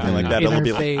bracket or something like that. It'll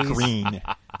be like Interface. green.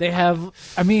 They have.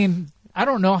 I mean, I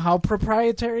don't know how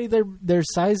proprietary their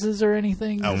sizes or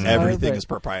anything. Oh, are, everything but- is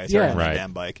proprietary Yeah. on that Right.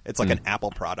 damn bike. It's like an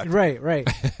Apple product. Right, right.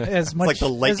 As much like the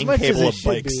lightning as much cable as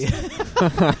of it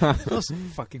should be. Those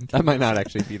fucking That might not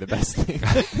actually be the best thing.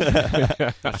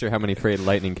 Not sure how many frayed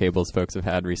lightning cables folks have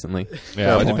had recently.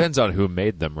 Yeah, it point. depends on who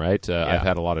made them, right? Yeah. I've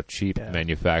had a lot of cheap Yeah.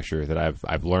 manufacturers that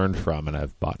I've learned from, and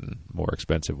I've bought more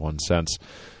expensive ones since.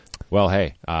 Well,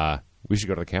 hey, we should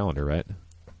go to the calendar, right?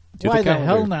 To Why the calendar.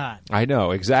 hell not? I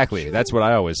know, exactly. That's what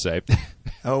I always say.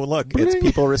 Oh, look, it's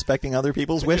people respecting other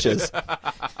people's wishes. I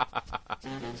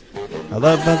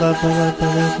love.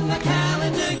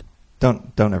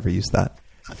 Don't ever use that.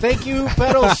 Thank you,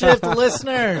 Pedal Shift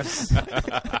listeners.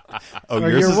 Oh, Or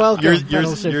yours you're is, welcome, yours, Pedal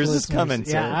yours, Shift yours is listeners. coming,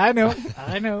 Yeah, sir.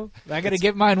 I know. I got to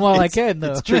get mine while I can,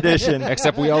 though. It's tradition.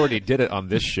 Except we already did it on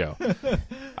this show,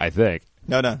 I think.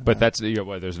 No. But that's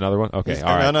there's another one. Okay,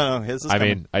 all right. No. His is I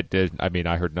coming. mean, I did. I mean,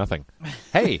 I heard nothing.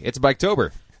 Hey, it's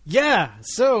Biketober. Yeah.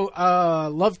 So,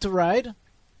 love to ride.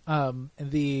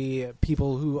 The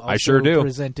people who also I sure do.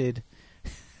 presented.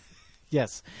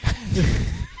 Yes.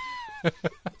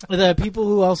 The people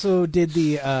who also did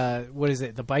the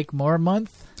the Bike More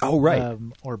Month. Oh, right.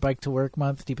 Or Bike to Work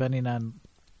Month, depending on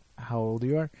how old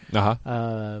you are.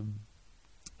 Uh-huh.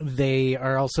 They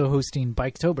are also hosting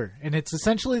Biketober, and it's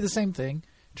essentially the same thing.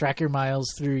 Track your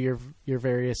miles through your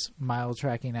various mile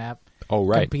tracking app. Oh,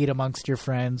 right. Compete amongst your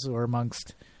friends or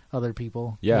amongst other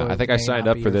people. Yeah, who I think I may signed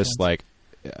not up be for your this friends. like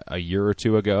a year or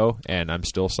two ago, and I'm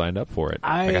still signed up for it.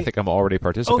 I think I'm already Oh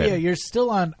participating. yeah, you're still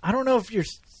on. I don't know if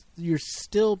you're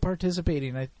still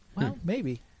participating.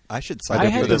 Maybe. I should I sign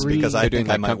up had for this to because I They're doing think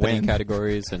I like might company win.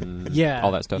 categories and Yeah,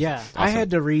 all that stuff. Yeah, I Awesome.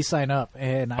 had to re-sign up,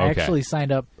 and I Okay. actually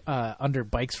signed up under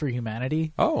Bikes for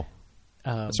Humanity. Oh,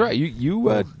 that's right.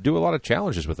 You do a lot of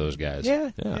challenges with those guys.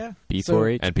 Yeah.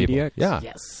 B4H, And people. PDX. Yeah.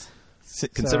 Yes.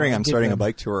 Considering So, I'm give starting them- a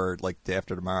bike tour like day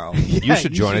after tomorrow, You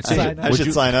should join it. sign too. up. I Would should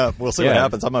you- sign up. We'll see what Yeah.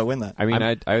 happens. I might win that. I mean,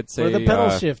 I would say Or the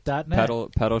pedalshift.net.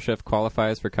 Pedal Shift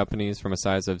qualifies for companies from a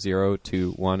size of 0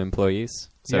 to 1 employees.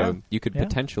 So Yeah. you could Yeah.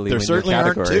 potentially There win certainly your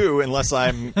aren't category. two unless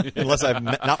I've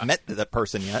not met that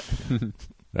person yet.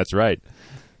 That's right.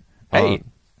 Hey,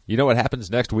 you know what happens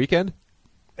next weekend?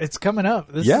 It's coming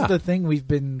up. This Yeah. is the thing we've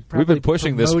been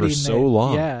pushing this for promoting so it.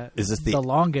 long. Yeah. Is this the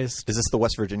longest? Is this the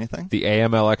West Virginia thing? The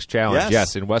AMLX Challenge.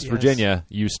 Yes. In West Yes. Virginia.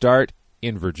 You start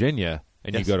in Virginia,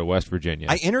 and Yes. you go to West Virginia.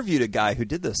 I interviewed a guy who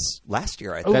did this last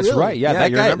year. I Oh, think. That's really? right. Yeah, Yeah,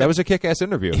 that you guy. remember? That was a kick-ass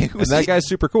interview. It And was that the- guy's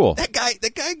super cool. That guy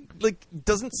like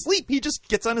doesn't sleep. He just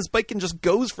gets on his bike and just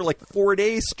goes for like 4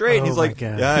 days straight. and Oh, he's my like,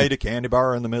 God. "Yeah, I ate a candy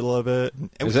bar in the middle of it."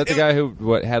 Is that the guy who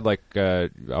had like a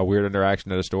weird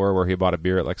interaction at a store where he bought a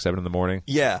beer at like 7 a.m?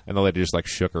 Yeah. And the lady just like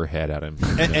shook her head at him.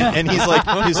 And he's like,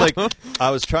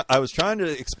 I was trying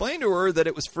to explain to her that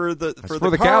it was for the for the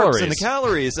the carbs calories. and the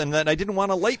calories, and that I didn't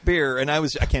want a light beer. And I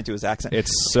can't do his accent.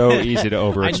 It's so easy to I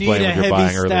over-explain need a when you're heavy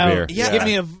buying early stout. beer. Yeah. Give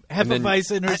me a And then-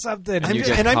 Hefeweizen or something. you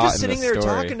get I'm caught just in sitting the there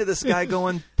story. talking to this guy,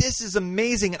 going, "This is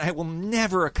amazing, and I will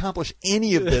never accomplish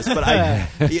any of this." But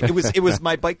it was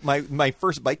my bike, my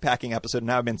first bike packing episode. And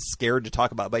now I've been scared to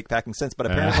talk about bike packing since. But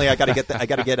apparently, I got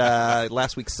to get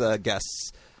last week's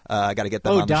guests. I got to get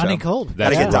them on the Donnie show. Kolb. Got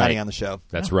to get That's Donnie right. on the show.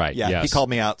 That's right. Yeah, yes. he called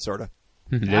me out, sort of.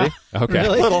 Did he? Okay. A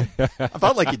little. I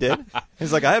felt like he did.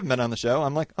 He's like, "I haven't been on the show."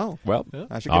 I'm like, "Oh, Well,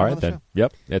 I should get all him right on the then. show."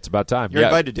 Yep, it's about time. You're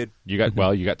invited, dude. You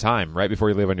got time right before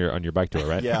you leave on your bike tour,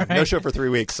 right? Yeah, no show for 3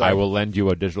 weeks. So. I will lend you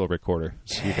a digital recorder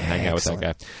so you can hang out with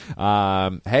that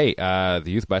guy. Hey,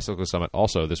 the Youth Bicycle Summit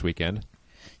also this weekend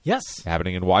Yes.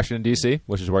 happening in Washington D.C.,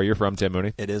 which is where you're from, Tim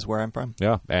Mooney. It is where I'm from.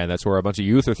 Yeah, and that's where a bunch of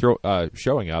youth are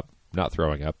showing up, not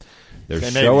throwing up. They're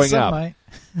Okay, maybe. showing Some up. might.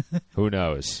 Who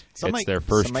knows? Some It's might- their some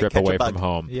first might trip catch a away bug. from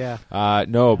home. Yeah.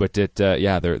 No, but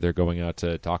they're going out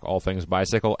to talk all things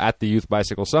bicycle at the Youth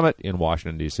Bicycle Summit in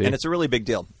Washington D.C. And it's a really big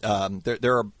deal.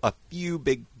 There are a few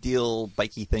big deal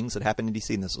bikey things that happen in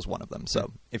DC, and this is one of them.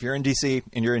 So if you're in DC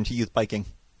and you're into youth biking,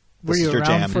 Were this you is your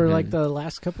around jam. for like the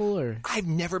last couple or? I've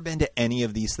never been to any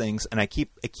of these things, and I keep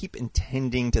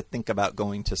intending to think about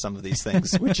going to some of these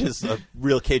things, which is a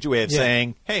real cagey way of Yeah.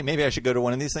 saying, "Hey, maybe I should go to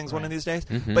one of these things one of these days."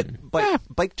 But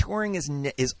bike touring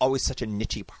is always such a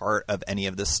nichey part of any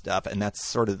of this stuff, and that's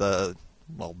sort of the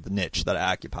niche that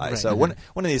I occupy. Right. So one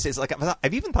of these days, like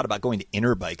I've even thought about going to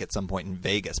Interbike at some point in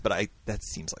Vegas, but that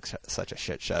seems like such a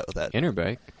shit show that.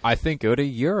 Interbike. I think Go to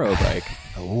Eurobike.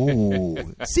 Oh,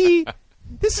 see.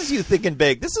 This is you thinking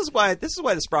big. This is why the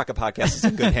Sprocket podcast is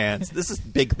in good hands. This is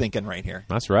big thinking right here.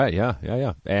 that's right. Yeah.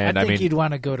 And I I think mean, you'd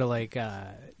want to go to like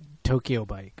Tokyo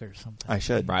Bike or something. I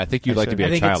should. I think you'd like to be I a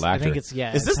think child it's, I actor. think it's Is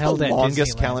this it's the held at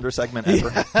longest Disneyland. calendar segment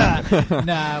ever?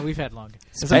 Nah, we've had longer.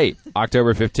 Hey,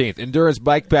 October 15th, endurance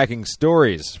bikepacking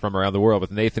stories from around the world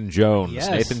with Nathan Jones. Yes.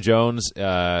 Nathan Jones,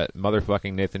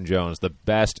 motherfucking Nathan Jones, the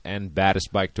best and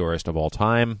baddest bike tourist of all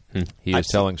time. He is I've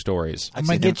telling stories. I'm I've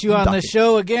gonna seen get him you on the docu-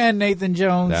 show again, Nathan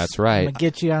Jones. That's right. I'm gonna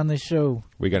get you on the show.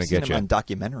 We're going I've to seen get him you. on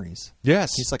documentaries.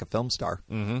 Yes. He's like a film star.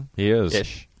 He is.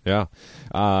 Ish. Yeah.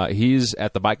 He's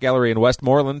at the Bike Gallery in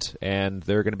Westmoreland, and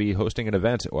they're going to be hosting an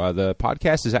event. The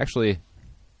podcast is actually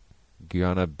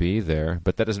gonna be there,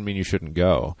 but that doesn't mean you shouldn't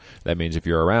go. That means if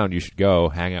you're around, you should go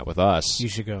hang out with us. You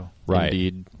should go. Right.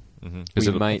 Indeed.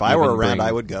 Mm-hmm. Might if I were even around, bring-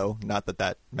 I would go. Not that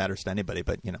that matters to anybody,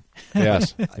 but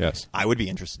Yes, yes, I would be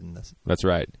interested in this. that's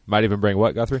right. Might even bring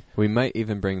what, Guthrie? We might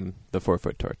even bring the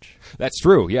 4-foot torch. That's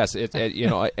true. Yes,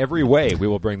 every way we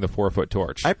will bring the 4-foot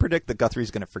torch. I predict that Guthrie's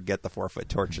going to forget the 4-foot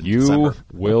torch in You December.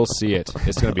 will see it.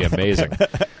 It's going to be amazing.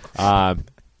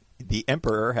 The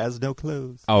Emperor has no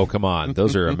clothes. Oh, come on.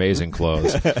 Those are amazing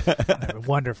clothes.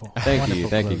 Wonderful. Thank you. Wonderful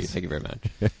Thank you. clothes. Thank you very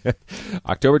much.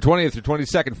 October 20th through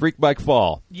 22nd, Freak Bike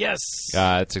Fall. Yes.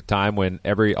 It's a time when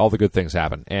all the good things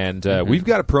happen. And we've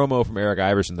got a promo from Eric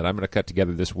Iverson that I'm going to cut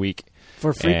together this week.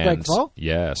 For Freak And- Bike Fall?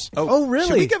 Yes. Oh, really?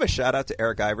 Should we give a shout out to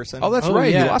Eric Iverson? Oh, that's Oh,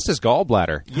 right. yeah. He lost his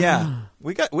gallbladder. yeah.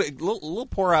 We got a little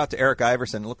pour out to Eric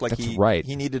Iverson. It looked like That's right.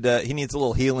 he needs a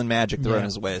little healing magic thrown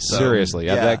his way. So, Seriously.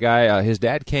 yeah. That guy, his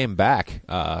dad came back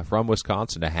from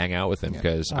Wisconsin to hang out with him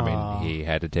because, Aw. he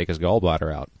had to take his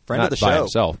gallbladder out. Friend Not of the by show.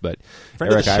 himself, but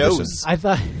Friend of Eric the Iverson. shows.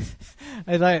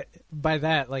 I thought by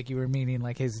that, like, you were meaning,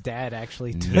 like, his dad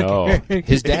actually took No. her.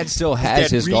 His dad still has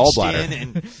Dad his reached gallbladder. in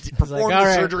and performed like, the "All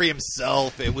right." surgery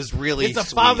himself. It was really It's a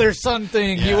sweet. father-son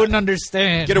thing. You Yeah. wouldn't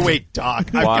understand. Get away, Doc.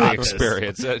 I've Body got this.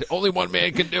 experience. Only one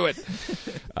man can do it.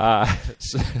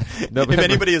 If November-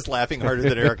 anybody is laughing harder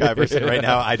than Eric Iverson right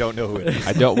now, I don't know who it is.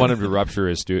 I don't want him to rupture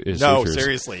his No, sutures.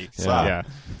 seriously. Yeah. Stop.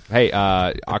 Hey,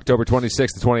 October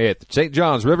 26th to 28th, St.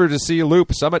 John's River to Sea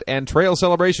Loop Summit and Trail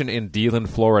Celebration in Deland,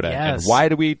 Florida. Yes. And why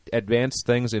do we advance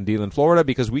things in Deland, Florida?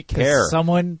 Because we care.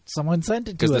 Someone sent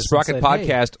it to Because us. the Sprocket and said, "Hey,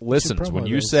 Podcast we should listens. When promo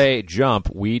you this." say jump,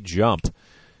 we jump.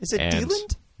 Is it And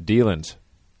Deland? Deland.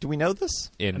 Do we know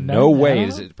this? In No, no I way don't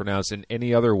is know. it pronounced in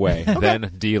any other way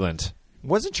than Deland.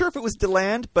 Wasn't sure if it was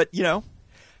Deland, but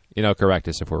Correct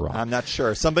us if we're wrong. I'm not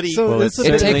sure. Somebody. So Well, this it is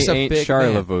a bit, certainly takes a ain't big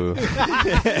Charlevoix.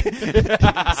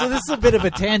 so this is a bit of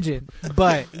a tangent,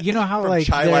 but you know how From like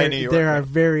Chilai, New York. there are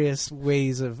various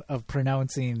ways of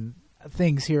pronouncing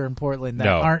things here in Portland that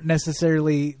No. aren't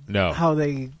necessarily No. how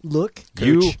they look.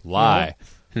 You Cooch. lie.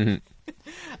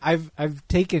 I've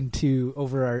taken to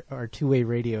over our two-way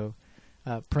radio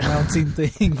pronouncing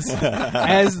things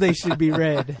as they should be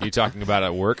read. You talking about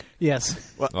at work?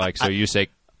 Yes, Well, Like, so you say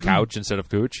couch instead of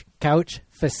cooch? couch,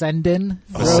 Fessenden,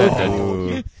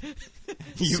 Fessenden.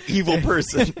 you evil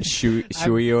person.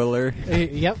 Schueler.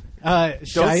 Yep,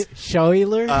 Those-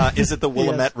 Schuyler. Is it the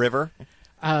Willamette River?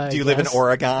 Do you live in yes.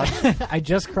 Oregon? I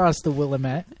just crossed the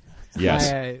Willamette.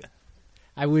 Yes.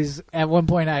 I was at one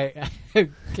point. I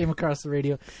came across the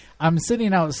radio. I'm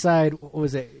sitting outside. What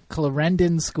was it?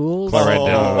 Clarendon Schools.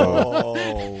 Clarendon.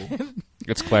 Oh.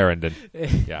 It's Clarendon.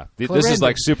 Yeah. This is Clarendon.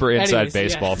 like super inside Anyways,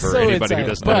 baseball yeah. for So anybody who inside.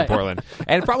 doesn't live in But- Portland.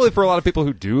 And probably for a lot of people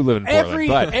who do live in Portland.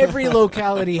 But Every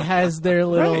locality has their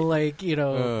little Right.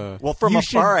 Well, from You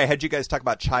afar, I had you guys talk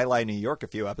about Chilai, New York a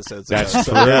few episodes ago. that's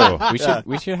So, true. yeah.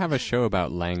 We should have a show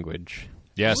about language.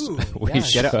 Yes. Ooh, we yeah.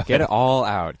 should. Get it all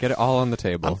out. Get it all on the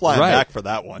table. I'm flying Right. back for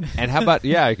that one. And how about,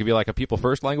 it could be like a people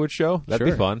first language show. That'd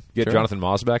be Sure. fun. Get Sure. Jonathan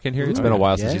Moss back in here. It's Ooh, been a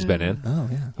while since yeah. he's been in. Oh,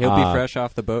 yeah. He'll be fresh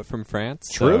off the boat from France.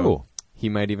 True. So he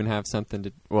might even have something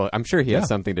to. Well, I'm sure he Yeah. has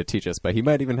something to teach us, but he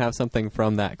might even have something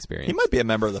from that experience. He might be a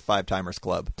member of the Five Timers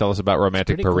Club. Tell us about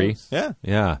Romantic pretty Paris. close.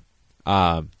 Yeah.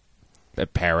 Yeah.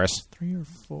 At Paris. 3 or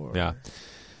 4. Yeah.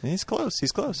 He's close.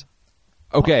 He's close.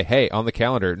 Okay, hey, on the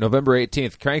calendar, November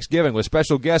 18th, Cranksgiving with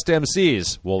special guest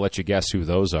MCs. We'll let you guess who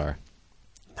those are.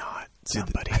 Not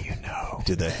somebody you know.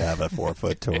 Do they have a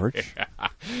 4-foot torch?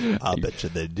 I'll bet you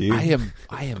they do.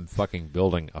 I am fucking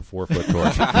building a 4-foot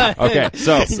torch. Okay,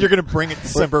 so You're going to bring it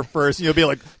December 1st, and you'll be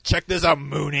like, check this out,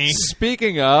 Mooney.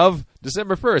 speaking of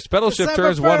December 1st, Pedal Shift December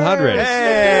turns 100. 1st.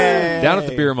 Hey! Down at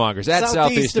the Beer Mongers at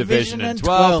Southeast Division and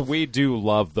 12th. We do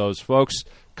love those folks.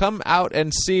 Come out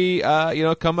and see,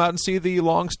 come out and see the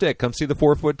Long Stick. Come see the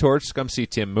 4-foot torch. Come see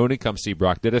Tim Mooney. Come see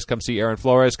Brock Dittis. Come see Aaron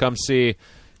Flores. Come see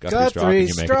Guthrie Straw. Can you make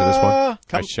it to this one?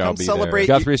 Come, shall come be celebrate.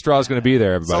 Guthrie Straw is going to be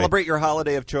there, everybody. Celebrate your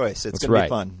holiday of choice. It's That's going to right. be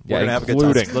fun. Yeah, We're going to have a good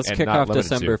including- time. Let's and kick not off limited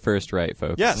December to. 1st, right,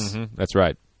 folks? Yes. That's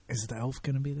right. Is the elf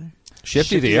going to be there?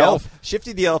 Shifty the Elf.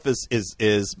 Shifty the Elf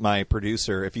is my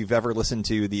producer. If you've ever listened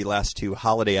to the last 2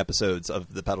 holiday episodes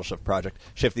of the Pedal Shift Project,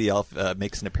 Shifty the Elf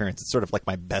makes an appearance. It's sort of like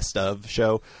my best of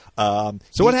show.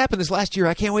 So what happened this last year?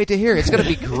 I can't wait to hear. It's going to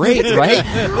be great, right?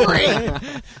 Great.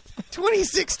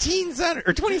 2016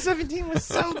 or 2017 was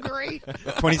so great.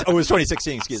 It was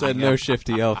 2016. Excuse Said me. no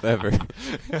shifty elf ever.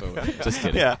 Oh, just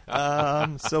kidding.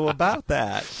 Yeah. So about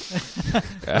that.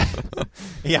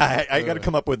 Yeah, I got to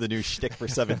come up with a new shtick for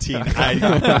 17.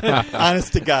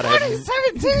 Honest to God,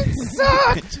 2017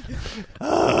 sucked!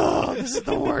 Oh, this is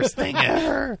the worst thing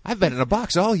ever. I've been in a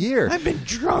box all year. I've been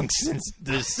drunk since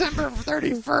December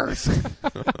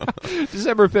 31st.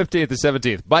 December 15th to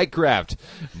 17th. Bikecraft.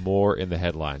 More in the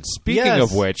headlines. Speaking Yes.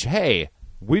 of which, hey,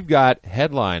 we've got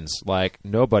headlines like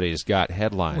nobody's got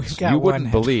headlines. We've got You one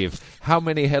wouldn't believe how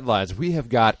many headlines. We have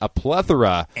got a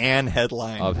plethora And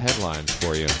headline. of headlines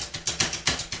for you.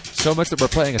 So much that we're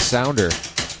playing a sounder.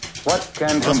 What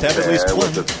can Must have at compare least one.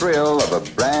 with the thrill of a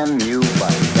brand new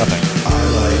bike? Nothing. I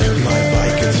like my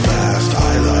bike, it's fast.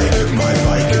 I like my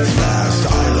bike, it's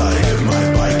fast. I like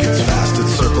my bike, it's fast. It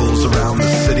circles around the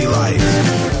city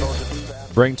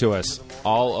lights. Bring to us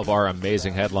all of our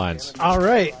amazing headlines. All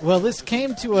right. Well, this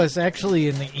came to us actually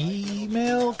in the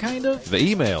email, kind of. The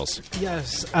emails.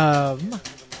 Yes.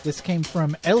 This came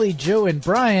from Ellie, Joe, and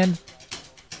Brian.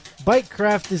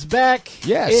 Bikecraft is back.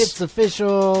 Yes. It's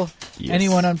official. Yes.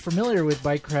 Anyone unfamiliar with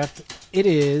Bikecraft, it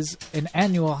is an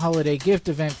annual holiday gift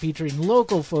event featuring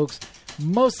local folks,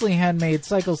 mostly handmade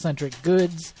cycle-centric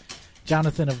goods.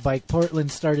 Jonathan of Bike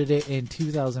Portland started it in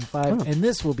 2005, and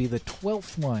this will be the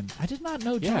 12th one. I did not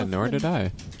know Yeah, Jonathan nor did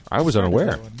I. I was started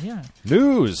unaware. that one. Yeah.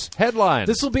 News. Headlines.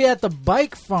 This will be at the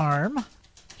Bike Farm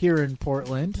here in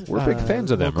Portland. We're big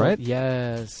fans of them, local- right?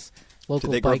 Yes.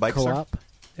 Local they grow bike bikes there? co-op.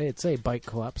 It's a bike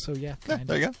co-op, so yeah. Kind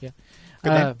there you of. go. Yeah.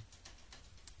 Good name.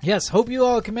 Yes, hope you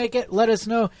all can make it. Let us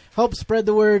know. Help spread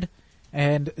the word.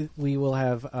 And we will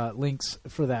have links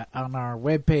for that on our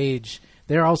webpage.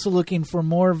 They're also looking for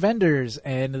more vendors,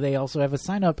 and they also have a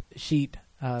sign-up sheet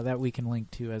that we can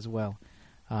link to as well.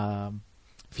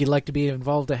 If you'd like to be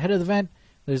involved ahead of the event,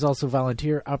 there's also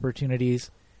volunteer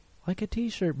opportunities, like a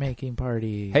T-shirt making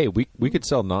party. Hey, we could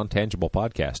sell non-tangible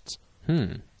podcasts.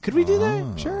 Could we do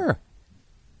that? Sure.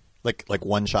 Like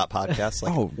one-shot podcasts.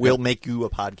 Like, Oh, we'll make you a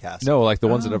podcast. No, like the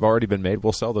ones that have already been made,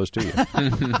 we'll sell those to you.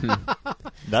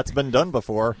 That's been done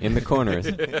before. In the corner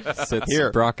sits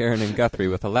Here. Brock, Aaron, and Guthrie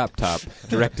with a laptop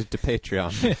directed to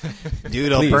Patreon.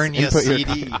 Dude, I'll Please, burn you a input your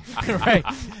CD. Right.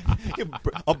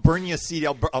 I'll burn you a CD.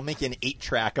 I'll make you an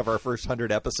 8-track of our first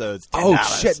 100 episodes. Oh,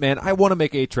 $10. shit, man. I want to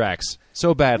make 8 tracks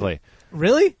so badly.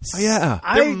 Really? Oh, yeah.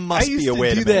 There must I used be a to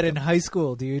way do to that make in high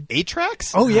school, dude.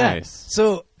 8-tracks? Oh yeah. Nice.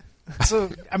 So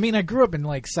I mean, I grew up in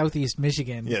like southeast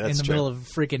Michigan, Yeah, in that's the true. middle of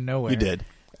freaking nowhere. You did.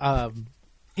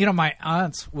 You know, my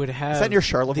aunts would have. Is that near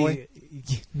Charlevoix?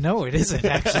 No, it isn't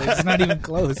actually. It's not even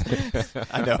close.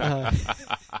 I know.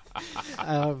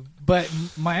 But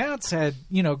my aunts had,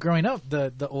 you know, growing up,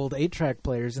 the old 8-track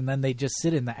players, and then they just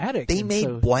sit in the attic. They and made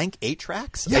so, blank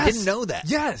 8-tracks? I Yes. didn't know that.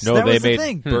 Yes, No, that they was the made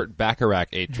thing. Burt Bacharach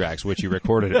 8 tracks, which you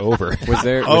recorded over. Was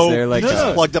there like you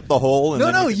just plugged up the hole? And No,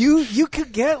 then no, you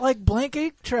could get like blank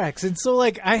 8-tracks, and so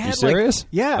like I had serious? like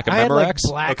yeah, Like a I had like Memorex?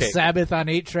 Black Okay. Sabbath on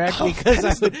 8-track because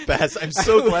That's I the would best. I'm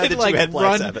so I glad would, that like, you had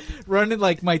Black Sabbath. running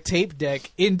like my tape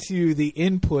deck into the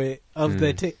input of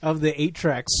the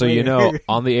 8-track. So you know,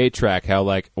 on the 8-track, how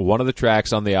like one of the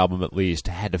tracks on the album at least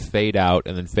had to fade out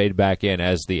and then fade back in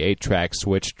as the 8-track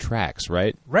switched tracks,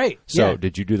 right? right? So yeah.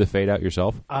 did you do the fade out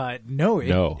yourself? No.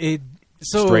 It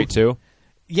so Straight to?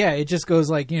 yeah, it just goes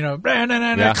like, you know,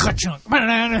 Yeah. ka-chunk.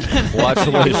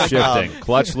 Clutchless shifting.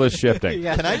 Clutchless shifting.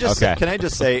 Yeah. Can I just Okay. can I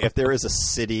just say, if there is a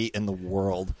city in the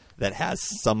world that has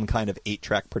some kind of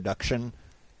 8-track production,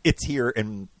 it's here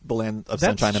in the land of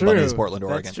That's sunshine true. and bunnies, Portland,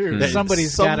 Oregon. That's true. That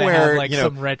Somebody's gotta somewhere, have, like, you know,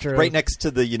 some retro- right next to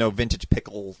the vintage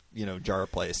pickle jar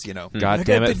place. God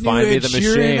damn it, find me the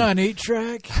machine. on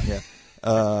 8-track. Yeah.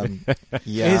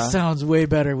 It sounds way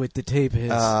better with the tape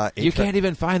hits. You 8-track. can't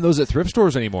even find those at thrift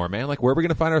stores anymore, man. Like, where are we going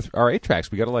to find our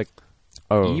 8-tracks? We got to, like,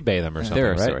 eBay them or something,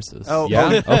 there are right? sources. Oh,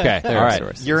 Yeah? oh, Okay. There All are right.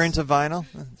 sources. you're into vinyl?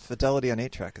 Fidelity on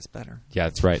 8-track is better. Yeah,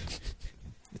 that's right.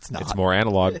 It's not. It's more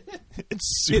analog.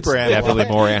 It's super analog.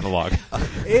 Definitely more analog.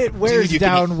 It wears you can-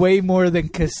 down way more than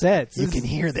cassettes. You can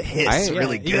hear the hiss I-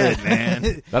 really yeah. good,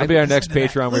 man. That'll be our next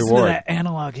Patreon Listen to reward. that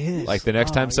analog hiss. Like the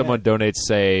next Oh, time yeah. someone donates,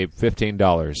 say,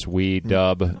 $15, we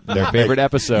dub their favorite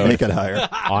episode Make it higher.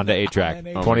 onto 8-track. Oh,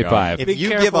 my God. 25. If Be you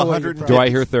careful give what you 150 Do I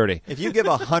hear 30? If you give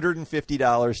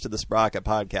 $150 to the Sprocket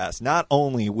Podcast, not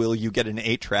only will you get an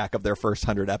 8-track of their first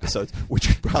 100 episodes, which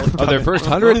would probably Oh, their first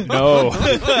 100? No.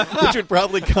 which would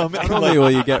probably come in Not only will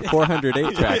you get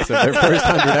 408 tracks of their first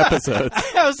 100 episodes,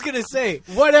 I was gonna say,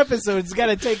 one episode's got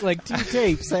to take like 2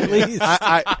 tapes at least.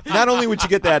 I not only would you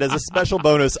get that as a special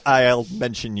bonus, I'll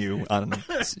mention you on.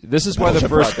 This is why the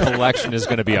first collection is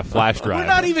going to be a flash drive. We're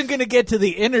not even gonna get to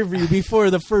the interview before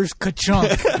the first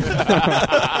ka-chunk.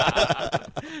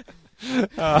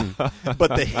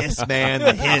 But the hiss, man,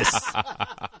 the hiss.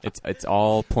 It's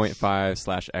all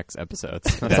 0.5/X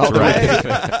episodes. That's right.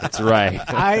 That's right.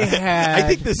 I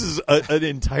think this is an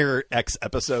entire X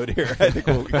episode here. I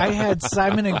think I had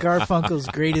Simon and Garfunkel's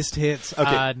greatest hits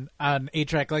on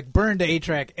 8-track, like Burn to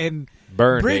 8-track and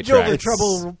Burn Bridge 8-track.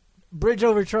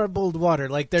 Over Troubled Water,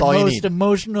 like their all you most need.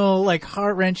 emotional, like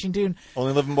heart-wrenching tune.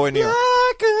 Only Living Boy in New York.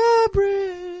 Like a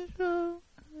bridge over-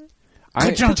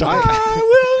 Ka-chunk.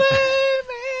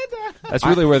 That's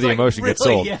really where the Like, emotion gets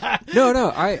really, sold. Yeah.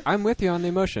 No, I'm with you on the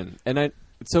emotion. And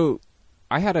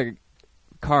I had a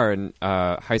car in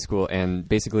high school, and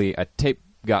basically a tape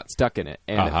got stuck in it.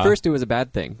 And at first it was a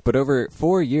bad thing, but over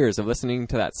 4 years of listening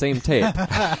to that same tape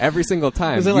every single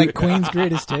time. Was it like Queen's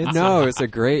Greatest Hits? No, it's a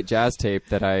great jazz tape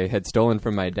that I had stolen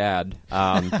from my dad.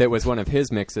 That was one of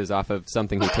his mixes off of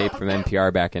something he taped from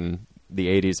NPR back in the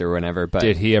 80s or whenever. But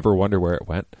Did he ever wonder where it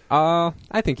went? I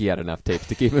think he had enough tapes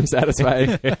to keep him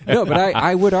satisfied. No, but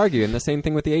I would argue, and the same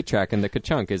thing with the 8-track and the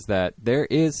ka-chunk, is that there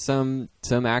is some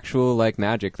actual like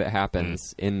magic that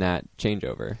happens in that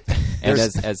changeover. And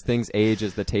as things age,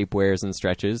 as the tape wears and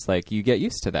stretches, like you get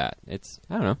used to that. It's,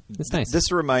 I don't know, it's nice.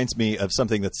 This reminds me of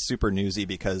something that's super newsy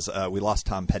because we lost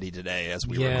Tom Petty today as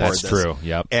we Yeah. record That's this. true.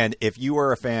 Yep. And if you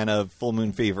were a fan of Full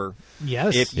Moon Fever,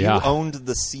 Yes. if you Yeah. owned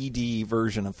the CD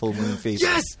version of Full Moon Fever,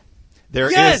 Yes! there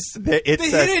Yes! is The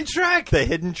hidden track! The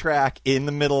hidden track in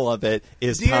the middle of it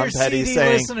is Dear Tom Petty CD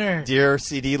saying, listener. "Dear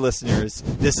CD listeners,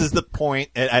 this is the point."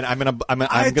 And I'm gonna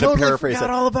I totally paraphrase forgot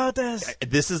it. all about this.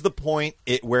 This is the point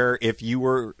where if you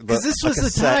were Because this was the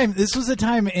time. This was the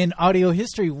time in audio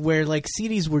history where like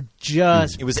CDs were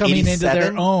just It was coming into 87,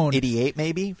 their own. 88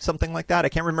 maybe, something like that. I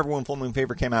can't remember when Full Moon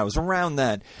Fever came out. It was around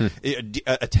then.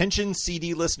 Attention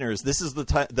CD listeners, this is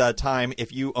the time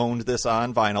if you owned this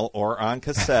on vinyl or on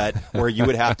cassette where you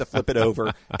would have to flip it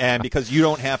over. And because you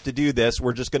don't have to do this,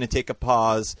 we're just going to take a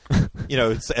pause,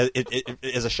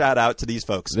 as a shout out to these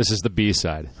folks. This is the B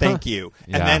side. Thank you.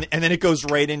 Yeah. And then it goes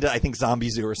right into, I think, Zombie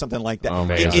Zoo or something like that.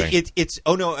 Amazing. It's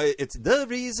The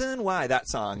Reason Why, that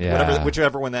song, Yeah.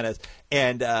 whichever one that is.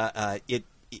 And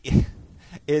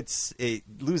it's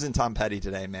losing Tom Petty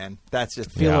today, man. That's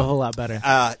just Feel Yeah. a whole lot better.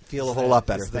 feel a whole lot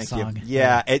better. It's the Thank song. you.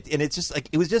 Yeah, and it's just like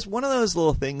it was just one of those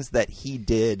little things that he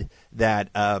did that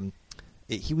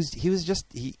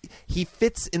he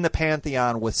fits in the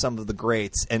pantheon with some of the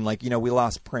greats, and like we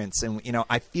lost Prince, and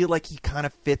I feel like he kind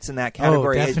of fits in that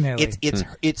category. Definitely. It's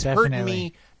hurting Definitely.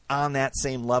 me on that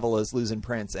same level as losing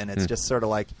Prince, and it's just sort of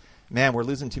like, man, we're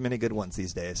losing too many good ones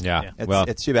these days. Yeah.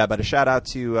 It's too bad. But a shout out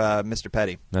to Mr.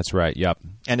 Petty That's right. Yep.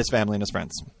 and his family and his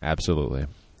friends. Absolutely.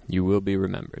 You will be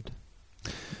remembered.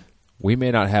 We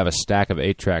may not have a stack of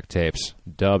 8-track tapes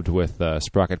dubbed with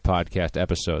Sprocket Podcast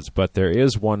episodes, but there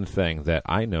is one thing that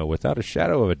I know without a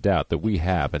shadow of a doubt that we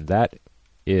have, and that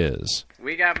is...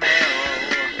 We got mail.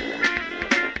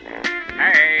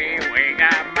 Hey, we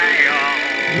got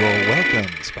mail. You're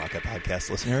welcome, Sprocket Podcast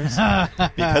listeners,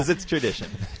 because it's tradition.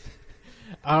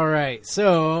 All right,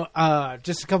 so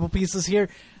just a couple pieces here.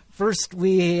 First,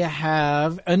 we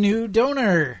have a new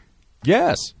donor,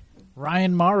 Yes.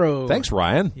 Ryan Morrow. Thanks,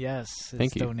 Ryan. Yes,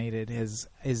 Thank you. donated. Is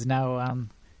now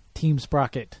on Team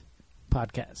Sprocket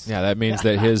podcast. Yeah, that means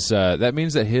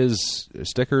that his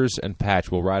stickers and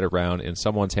patch will ride around in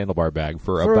someone's handlebar bag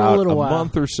for a about little a while.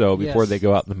 month or so before Yes. they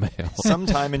go out in the mail.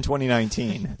 Sometime in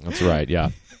 2019. That's right. Yeah.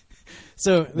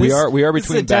 So We are this is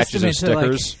between a batches of testament to,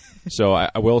 like, stickers. So I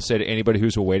will say to anybody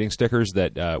who's awaiting stickers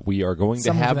that we are going to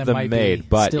Some of have them them might be made,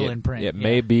 but still in print, it yeah.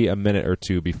 may be a minute or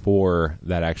two before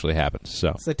that actually happens. So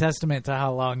It's a testament to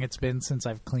how long it's been since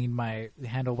I've cleaned my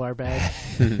handlebar bag.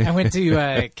 I went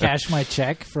to cash my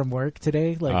check from work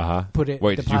today. Like put it.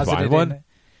 Wait, did you deposit find it one? In.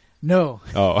 No,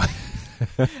 oh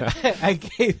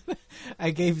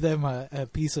I gave them a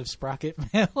piece of Sprocket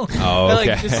mail. Oh, I, like,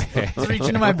 okay. just reach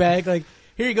into my bag like,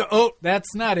 here you go. Oh,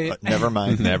 that's not it. But never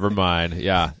mind. never mind.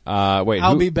 Yeah. Wait.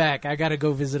 I'll who- be back. I got to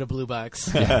go visit a blue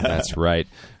box. Yeah, that's right.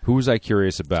 Who was I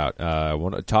curious about?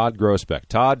 Todd Grosbeck.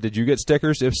 Todd, did you get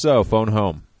stickers? If so, phone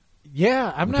home.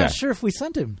 Yeah, I'm not Okay. sure if we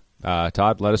sent him.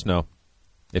 Todd, let us know.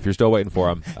 If you're still waiting for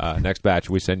him, next batch,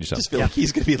 we send you I something. just feel like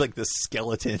he's going to be like this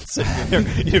skeleton sitting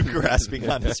there, grasping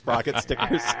on the Sprocket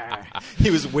stickers.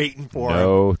 He was waiting for him.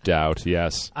 No doubt,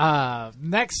 yes.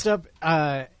 Next up,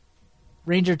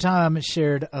 Ranger Tom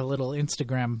shared a little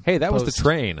Instagram. Hey, that was post. the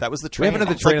train. That was the We train. haven't had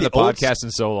the It's train like on the the old podcast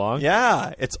in so long.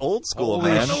 Yeah, it's old school,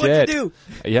 Holy man. shit. do.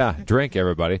 Yeah, drink,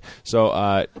 everybody.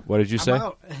 So, what did you say?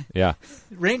 out. Yeah,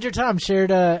 Ranger Tom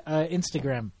shared a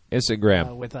Instagram.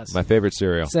 Instagram. With us. My favorite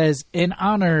cereal. Says, in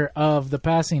honor of the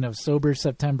passing of Sober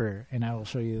September, and I will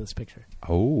show you this picture.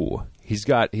 Oh, he's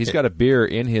got a beer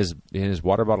in his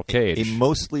water bottle cage. A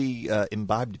mostly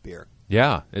imbibed beer.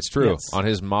 Yeah, it's true. Yes. On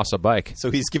his Masa bike.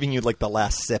 So he's giving you like the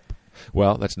last sip.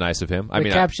 Well, that's nice of him. The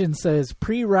caption says,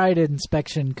 pre-ride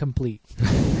inspection complete.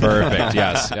 Perfect,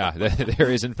 yes. Yeah,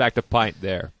 there is, in fact, a pint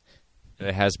there.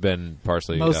 It has been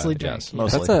partially... Mostly drank. Yes.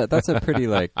 Mostly. That's a pretty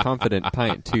confident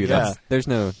pint too. Yeah. There's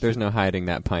no hiding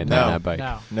that pint No. on that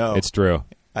bike. No. It's true.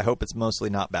 I hope it's mostly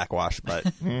not backwash, but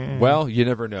Well, you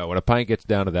never know. When a pint gets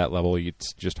down to that level,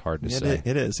 it's just hard to say.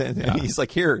 it is. He's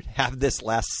like, here, have this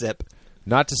last sip.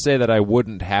 Not to say that I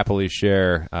wouldn't happily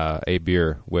share a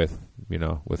beer with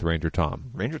Ranger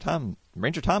Tom. Ranger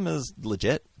Tom is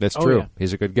legit. That's Oh, true. yeah.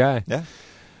 He's a good guy. Yeah.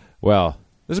 Well,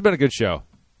 this has been a good show.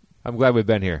 I'm glad we've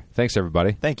been here. Thanks,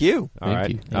 everybody. Thank you. All right.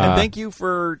 you. And thank you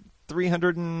for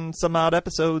 300 and some odd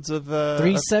episodes of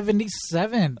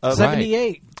 377, Right.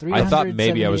 78. I thought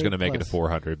maybe I was going to 378 make it to plus.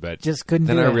 400, but Just couldn't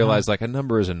then do I it, huh? realized a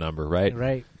number is a number, right?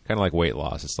 Right. Kind of like weight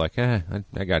loss. It's like, I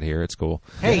got here. It's cool.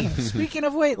 Hey, speaking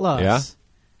of weight loss, Yeah?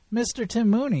 Mr. Tim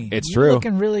Mooney. It's you're true.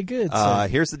 looking really good. sir.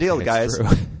 Here's the deal, It's guys. true.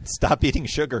 Stop eating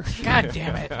sugar. God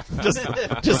damn it.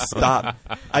 Just stop.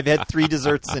 I've had 3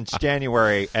 desserts since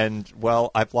January, and, well,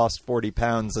 I've lost 40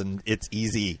 pounds, and it's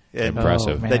easy. And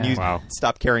Impressive. Oh, then man. you Wow.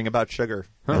 stop caring about sugar.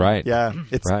 Right. Yeah,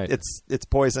 Right. it's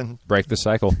poison. Break the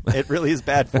cycle. It really is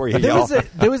bad for you, There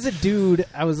y'all. was a dude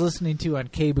I was listening to on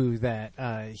Kebu that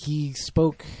he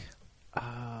spoke,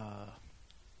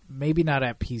 maybe not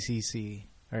at PCC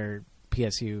or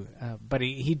PSU, but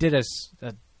he did a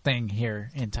thing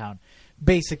here in town,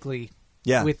 basically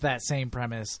Yeah. with that same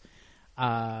premise,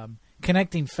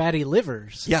 connecting fatty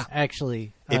livers. Yeah.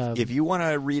 Actually. If you want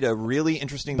to read a really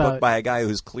interesting about- book by a guy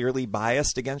who's clearly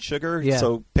biased against sugar, Yeah.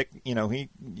 so pick,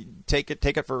 take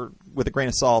it with a grain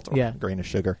of salt or Yeah. a grain of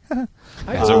sugar.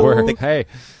 As it were. Hey,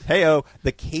 Heyo,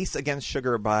 The Case Against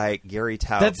Sugar by Gary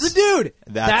Taubes. That's the dude.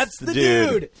 That's the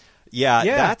dude. Yeah,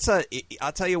 Yeah.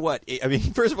 I'll tell you what. I mean,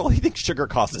 first of all, he thinks sugar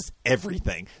causes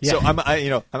everything. Yeah. So I'm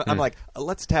like,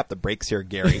 let's tap the brakes here,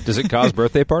 Gary. does it cause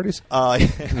birthday parties?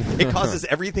 It causes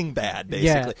everything bad,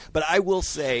 basically. Yeah. But I will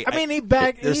say, I mean,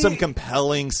 there's some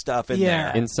compelling stuff in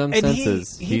Yeah, there. In some and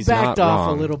senses, he he's backed not off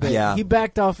wrong. a little bit. Yeah. He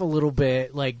backed off a little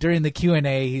bit. Like during the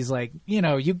Q&A, he's like,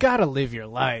 you got to live your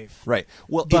life. Right.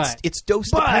 Well, But- it's dose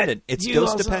but dependent. It's you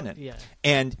dose also- dependent. yeah.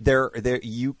 And there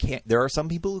are some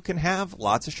people who can have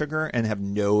lots of sugar and have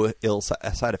no ill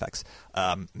side effects.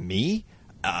 Me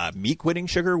quitting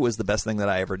sugar was the best thing that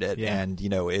I ever did. Yeah. And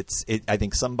I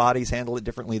think some bodies handle it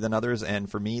differently than others.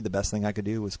 And for me, the best thing I could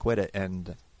do was quit it.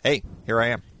 And hey, here I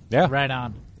am. Yeah. Right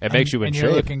on. It makes you in and you're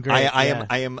shape. looking great. I yeah.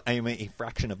 am a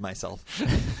fraction of myself.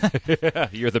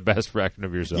 You're the best fraction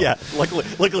of yourself. Yeah.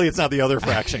 Luckily, it's not the other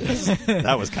fraction. 'Cause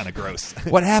that was kind of gross.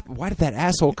 What happened? Why did that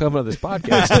asshole come on this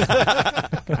podcast?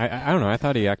 I don't know. I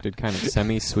thought he acted kind of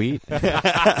semi-sweet. And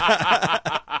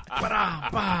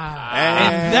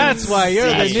that's why you're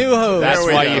the new host. That's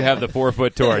we why go. you have the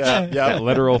 4-foot torch. Yeah. That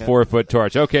literal 4-foot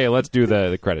torch. Okay, let's do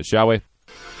the credits, shall we?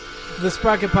 The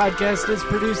Sprocket Podcast is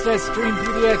produced at Stream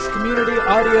PDX Community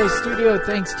Audio Studio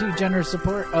thanks to generous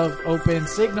support of Open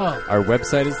Signal. Our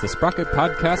website is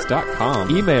thesprocketpodcast.com.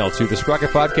 Email to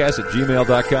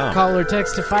thesprocketpodcast@gmail.com. Call or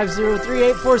text to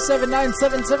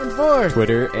 503-847-9774.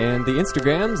 Twitter and the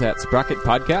Instagrams at Sprocket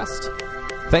Podcast.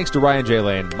 Thanks to Ryan J.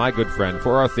 Lane, my good friend,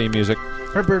 for our theme music.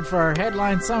 Herbert for our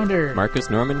headline sounder. Marcus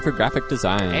Norman for graphic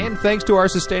design. And thanks to our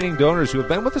sustaining donors who have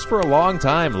been with us for a long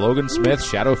time. Logan Smith,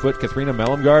 Shadowfoot, Katharina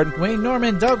Mellengard. Wayne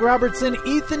Norman, Doug Robertson,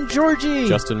 Ethan Georgie.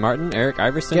 Justin Martin, Eric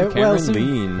Iverson, Get Cameron well soon.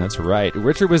 Lean. That's right.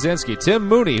 Richard Wazinski, Tim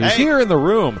Mooney, who's Hey. here in the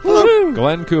room.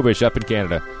 Glenn Kubish up in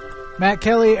Canada. Matt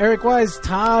Kelly, Eric Wise,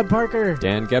 Todd Parker.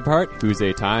 Dan Gebhardt, who's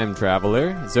a time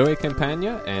traveler, Zoe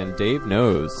Campagna, and Dave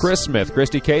Knows. Chris Smith,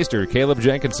 Christy Caster, Caleb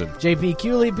Jenkinson. JP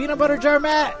Cooley, Peanut Butter Jar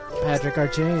Matt. Patrick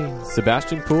Archain.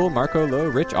 Sebastian Poole, Marco Lowe,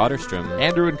 Rich Otterstrom.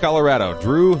 Andrew in Colorado.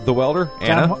 Drew the Welder.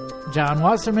 Anna. John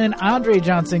Wasserman, Andre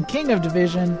Johnson, King of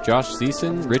Division. Josh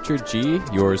Thiessen, Richard G.,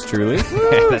 yours truly.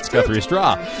 That's Guthrie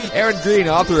Straw. Aaron Green,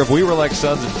 author of We Were Like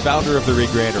Sons and founder of the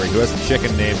Regrandery, who has a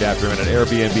chicken named after him at an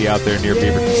Airbnb out there near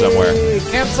Beaverton somewhere. Yay.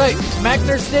 Campsite,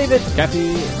 Magnus David.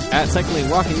 Kathy at Cycling,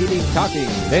 Walking, Eating, Talking.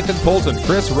 Nathan Polton,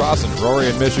 Chris Rawson, Rory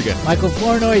in Michigan. Michael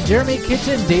Flournoy, Jeremy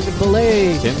Kitchen, David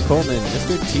Belay. Tim Coleman,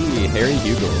 Mr. T, Harry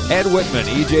Hugel. Ed Whitman,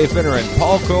 EJ Finneran,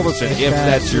 Paul Kovalson, if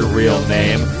that's your real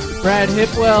name. Brad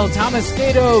Hipwell, Thomas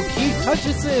Gato, Keith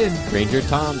Hutchison. Ranger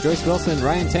Tom, Joyce Wilson,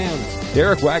 Ryan Tam.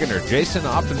 Derek Wagner, Jason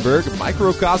Optenberg,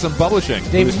 Microcosm Publishing,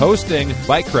 David- who's hosting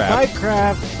Bikecraft.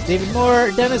 Bikecraft, David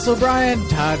Moore, Dennis O'Brien,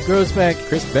 Todd Grosbeck.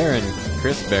 Chris Barron,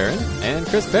 Chris Barron, and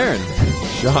Chris Barron.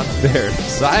 Sean Baird,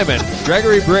 Simon,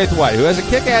 Gregory Braithwaite, who has a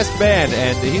kick-ass band,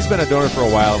 and he's been a donor for a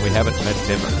while, and we haven't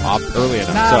mentioned him early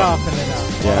enough. Not so, often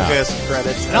enough. Yeah. Longest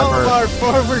credits And all of ever. our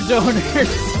former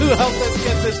donors who helped us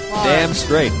get this far. Damn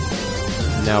straight.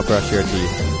 Now brush your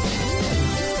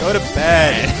teeth. Go to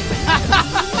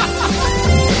bed.